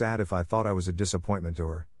so sad if I thought I was a disappointment to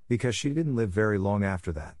her, because she didn't live very long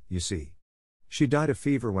after that, you see. She died of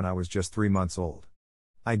fever when I was just 3 months old.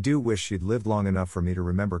 I do wish she'd lived long enough for me to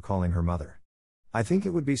remember calling her mother. I think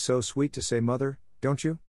it would be so sweet to say mother, don't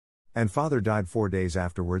you? And father died 4 days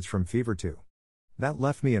afterwards from fever too. That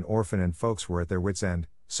left me an orphan and folks were at their wits' end,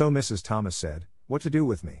 so Mrs. Thomas said, what to do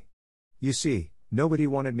with me. You see, nobody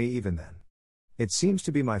wanted me even then. It seems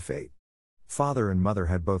to be my fate. Father and mother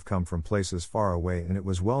had both come from places far away and it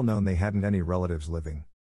was well known they hadn't any relatives living.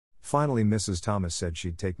 Finally Mrs. Thomas said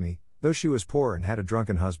she'd take me, though she was poor and had a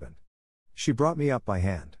drunken husband. She brought me up by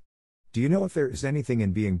hand. Do you know if there is anything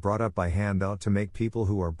in being brought up by hand that ought to make people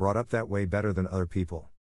who are brought up that way better than other people?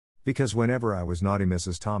 Because whenever I was naughty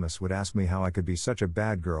Mrs. Thomas would ask me how I could be such a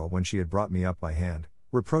bad girl when she had brought me up by hand,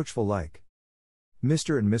 reproachful like.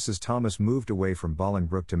 Mr. and Mrs. Thomas moved away from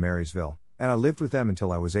Bolingbroke to Marysville, and I lived with them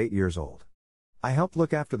until I was 8 years old. I helped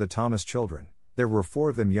look after the Thomas children. There were 4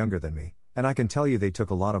 of them younger than me, and I can tell you they took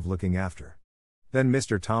a lot of looking after. Then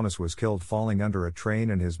Mr. Thomas was killed falling under a train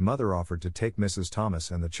and his mother offered to take Mrs.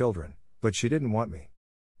 Thomas and the children, But she didn't want me.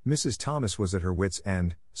 Mrs. Thomas was at her wits'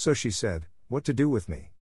 end, so she said, what to do with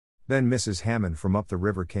me. Then Mrs. Hammond from up the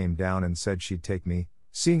river came down and said she'd take me,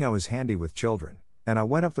 seeing I was handy with children, and I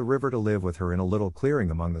went up the river to live with her in a little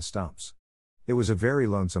clearing among the stumps. It was a very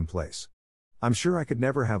lonesome place. I'm sure I could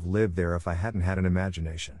never have lived there if I hadn't had an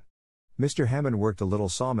imagination. Mr. Hammond worked a little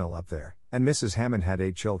sawmill up there, and Mrs. Hammond had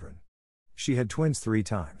 8 children. She had twins 3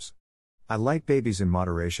 times. I like babies in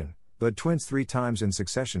moderation, but twins 3 times in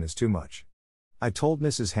succession is too much. I told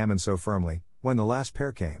Mrs. Hammond so firmly, when the last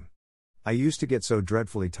pair came. I used to get so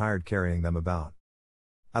dreadfully tired carrying them about.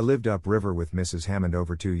 I lived upriver with Mrs. Hammond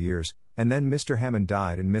over 2 years, and then Mr. Hammond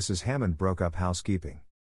died and Mrs. Hammond broke up housekeeping.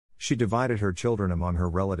 She divided her children among her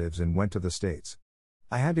relatives and went to the States.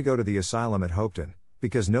 I had to go to the asylum at Hopeton,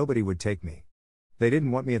 because nobody would take me. They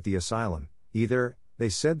didn't want me at the asylum, either, they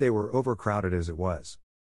said they were overcrowded as it was.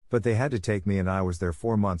 But they had to take me and I was there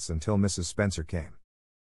 4 months until Mrs. Spencer came.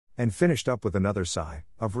 And finished up with another sigh,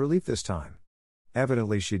 of relief this time.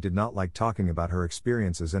 Evidently she did not like talking about her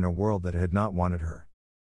experiences in a world that had not wanted her.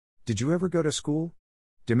 Did you ever go to school?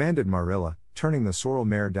 Demanded Marilla, turning the sorrel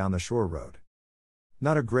mare down the shore road.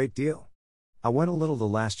 Not a great deal. I went a little the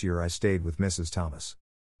last year I stayed with Mrs. Thomas.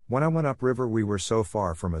 When I went upriver we were so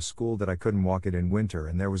far from a school that I couldn't walk it in winter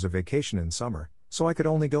and there was a vacation in summer, so I could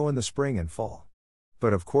only go in the spring and fall.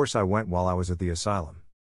 But of course I went while I was at the asylum.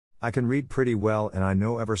 I can read pretty well and I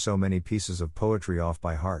know ever so many pieces of poetry off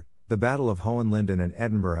by heart, The Battle of Hohenlinden and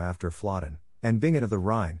Edinburgh after Flodden, and Bingen of the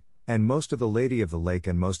Rhine, and most of The Lady of the Lake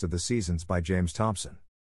and most of The Seasons by James Thomson.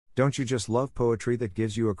 Don't you just love poetry that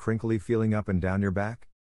gives you a crinkly feeling up and down your back?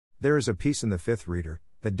 There is a piece in the 5th Reader,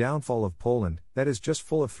 The Downfall of Poland, that is just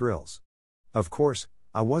full of thrills. Of course,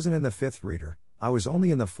 I wasn't in the 5th Reader, I was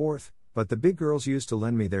only in the 4th, but the big girls used to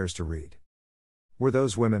lend me theirs to read. Were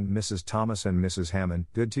those women, Mrs. Thomas and Mrs. Hammond,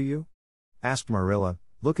 good to you? Asked Marilla,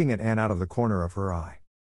 looking at Anne out of the corner of her eye.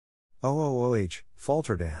 Oh,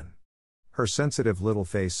 faltered Anne. Her sensitive little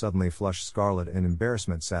face suddenly flushed scarlet and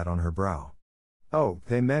embarrassment sat on her brow. Oh,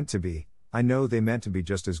 they meant to be, I know they meant to be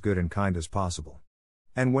just as good and kind as possible.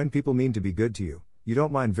 And when people mean to be good to you, you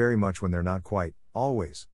don't mind very much when they're not quite,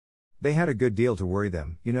 always. They had a good deal to worry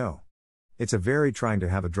them, you know. It's a very trying to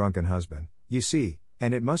have a drunken husband, you see,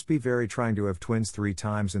 and it must be very trying to have twins 3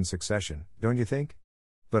 times in succession, don't you think?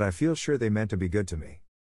 But I feel sure they meant to be good to me.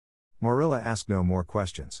 Marilla asked no more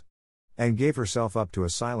questions. Anne gave herself up to a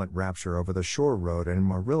silent rapture over the shore road and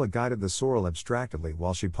Marilla guided the sorrel abstractedly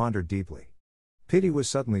while she pondered deeply. Pity was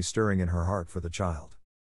suddenly stirring in her heart for the child.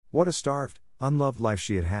 What a starved, unloved life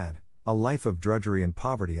she had had, a life of drudgery and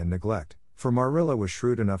poverty and neglect, for Marilla was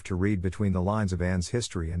shrewd enough to read between the lines of Anne's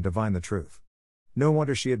history and divine the truth. No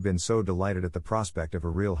wonder she had been so delighted at the prospect of a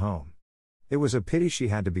real home. It was a pity she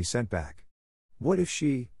had to be sent back. What if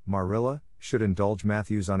she, Marilla, should indulge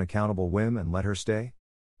Matthew's unaccountable whim and let her stay?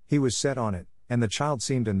 He was set on it, and the child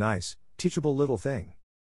seemed a nice, teachable little thing.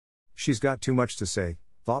 She's got too much to say,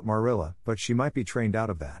 thought Marilla, but she might be trained out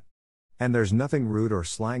of that. And there's nothing rude or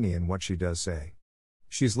slangy in what she does say.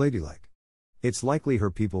 She's ladylike. It's likely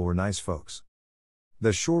her people were nice folks.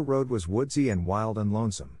 The shore road was woodsy and wild and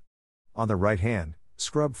lonesome. On the right hand,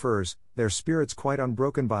 scrub firs, their spirits quite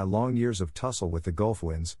unbroken by long years of tussle with the gulf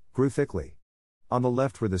winds, grew thickly. On the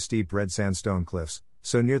left were the steep red sandstone cliffs,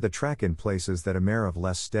 so near the track in places that a mare of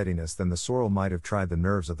less steadiness than the sorrel might have tried the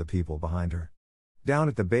nerves of the people behind her. Down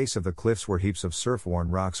at the base of the cliffs were heaps of surf-worn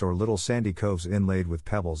rocks or little sandy coves inlaid with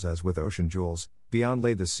pebbles as with ocean jewels, beyond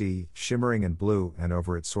lay the sea, shimmering and blue, and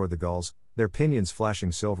over it soared the gulls, their pinions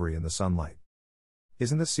flashing silvery in the sunlight.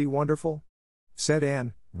 Isn't the sea wonderful? Said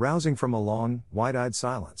Anne, rousing from a long, wide-eyed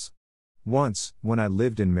silence. Once, when I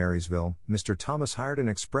lived in Marysville, Mr. Thomas hired an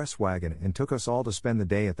express wagon and took us all to spend the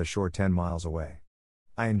day at the shore 10 miles away.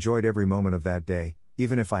 I enjoyed every moment of that day,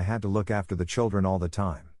 even if I had to look after the children all the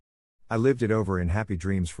time. I lived it over in happy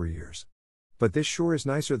dreams for years. But this shore is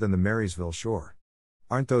nicer than the Marysville shore.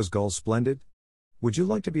 Aren't those gulls splendid? Would you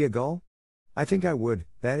like to be a gull? I think I would,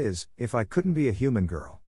 that is, if I couldn't be a human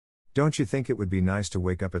girl. Don't you think it would be nice to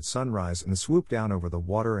wake up at sunrise and swoop down over the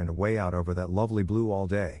water and away out over that lovely blue all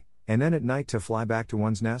day, and then at night to fly back to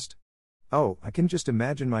one's nest? Oh, I can just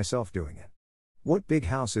imagine myself doing it. What big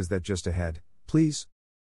house is that just ahead, please?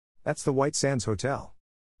 That's the White Sands Hotel.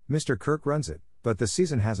 Mr. Kirk runs it, but the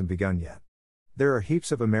season hasn't begun yet. There are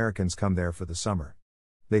heaps of Americans come there for the summer.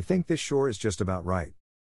 They think this shore is just about right.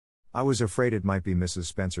 I was afraid it might be Mrs.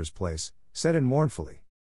 Spencer's place, said Anne mournfully.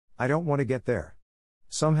 I don't want to get there.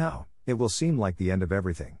 Somehow, it will seem like the end of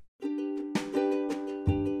everything.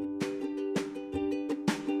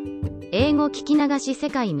 英語聞き流し世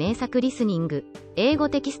界名作リスニング、英語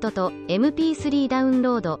テキストと MP3 ダウン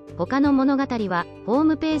ロード、他の物語はホー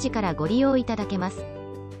ムページからご利用いただけます。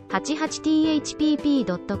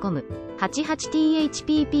88thpp.com、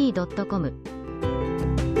88thpp.com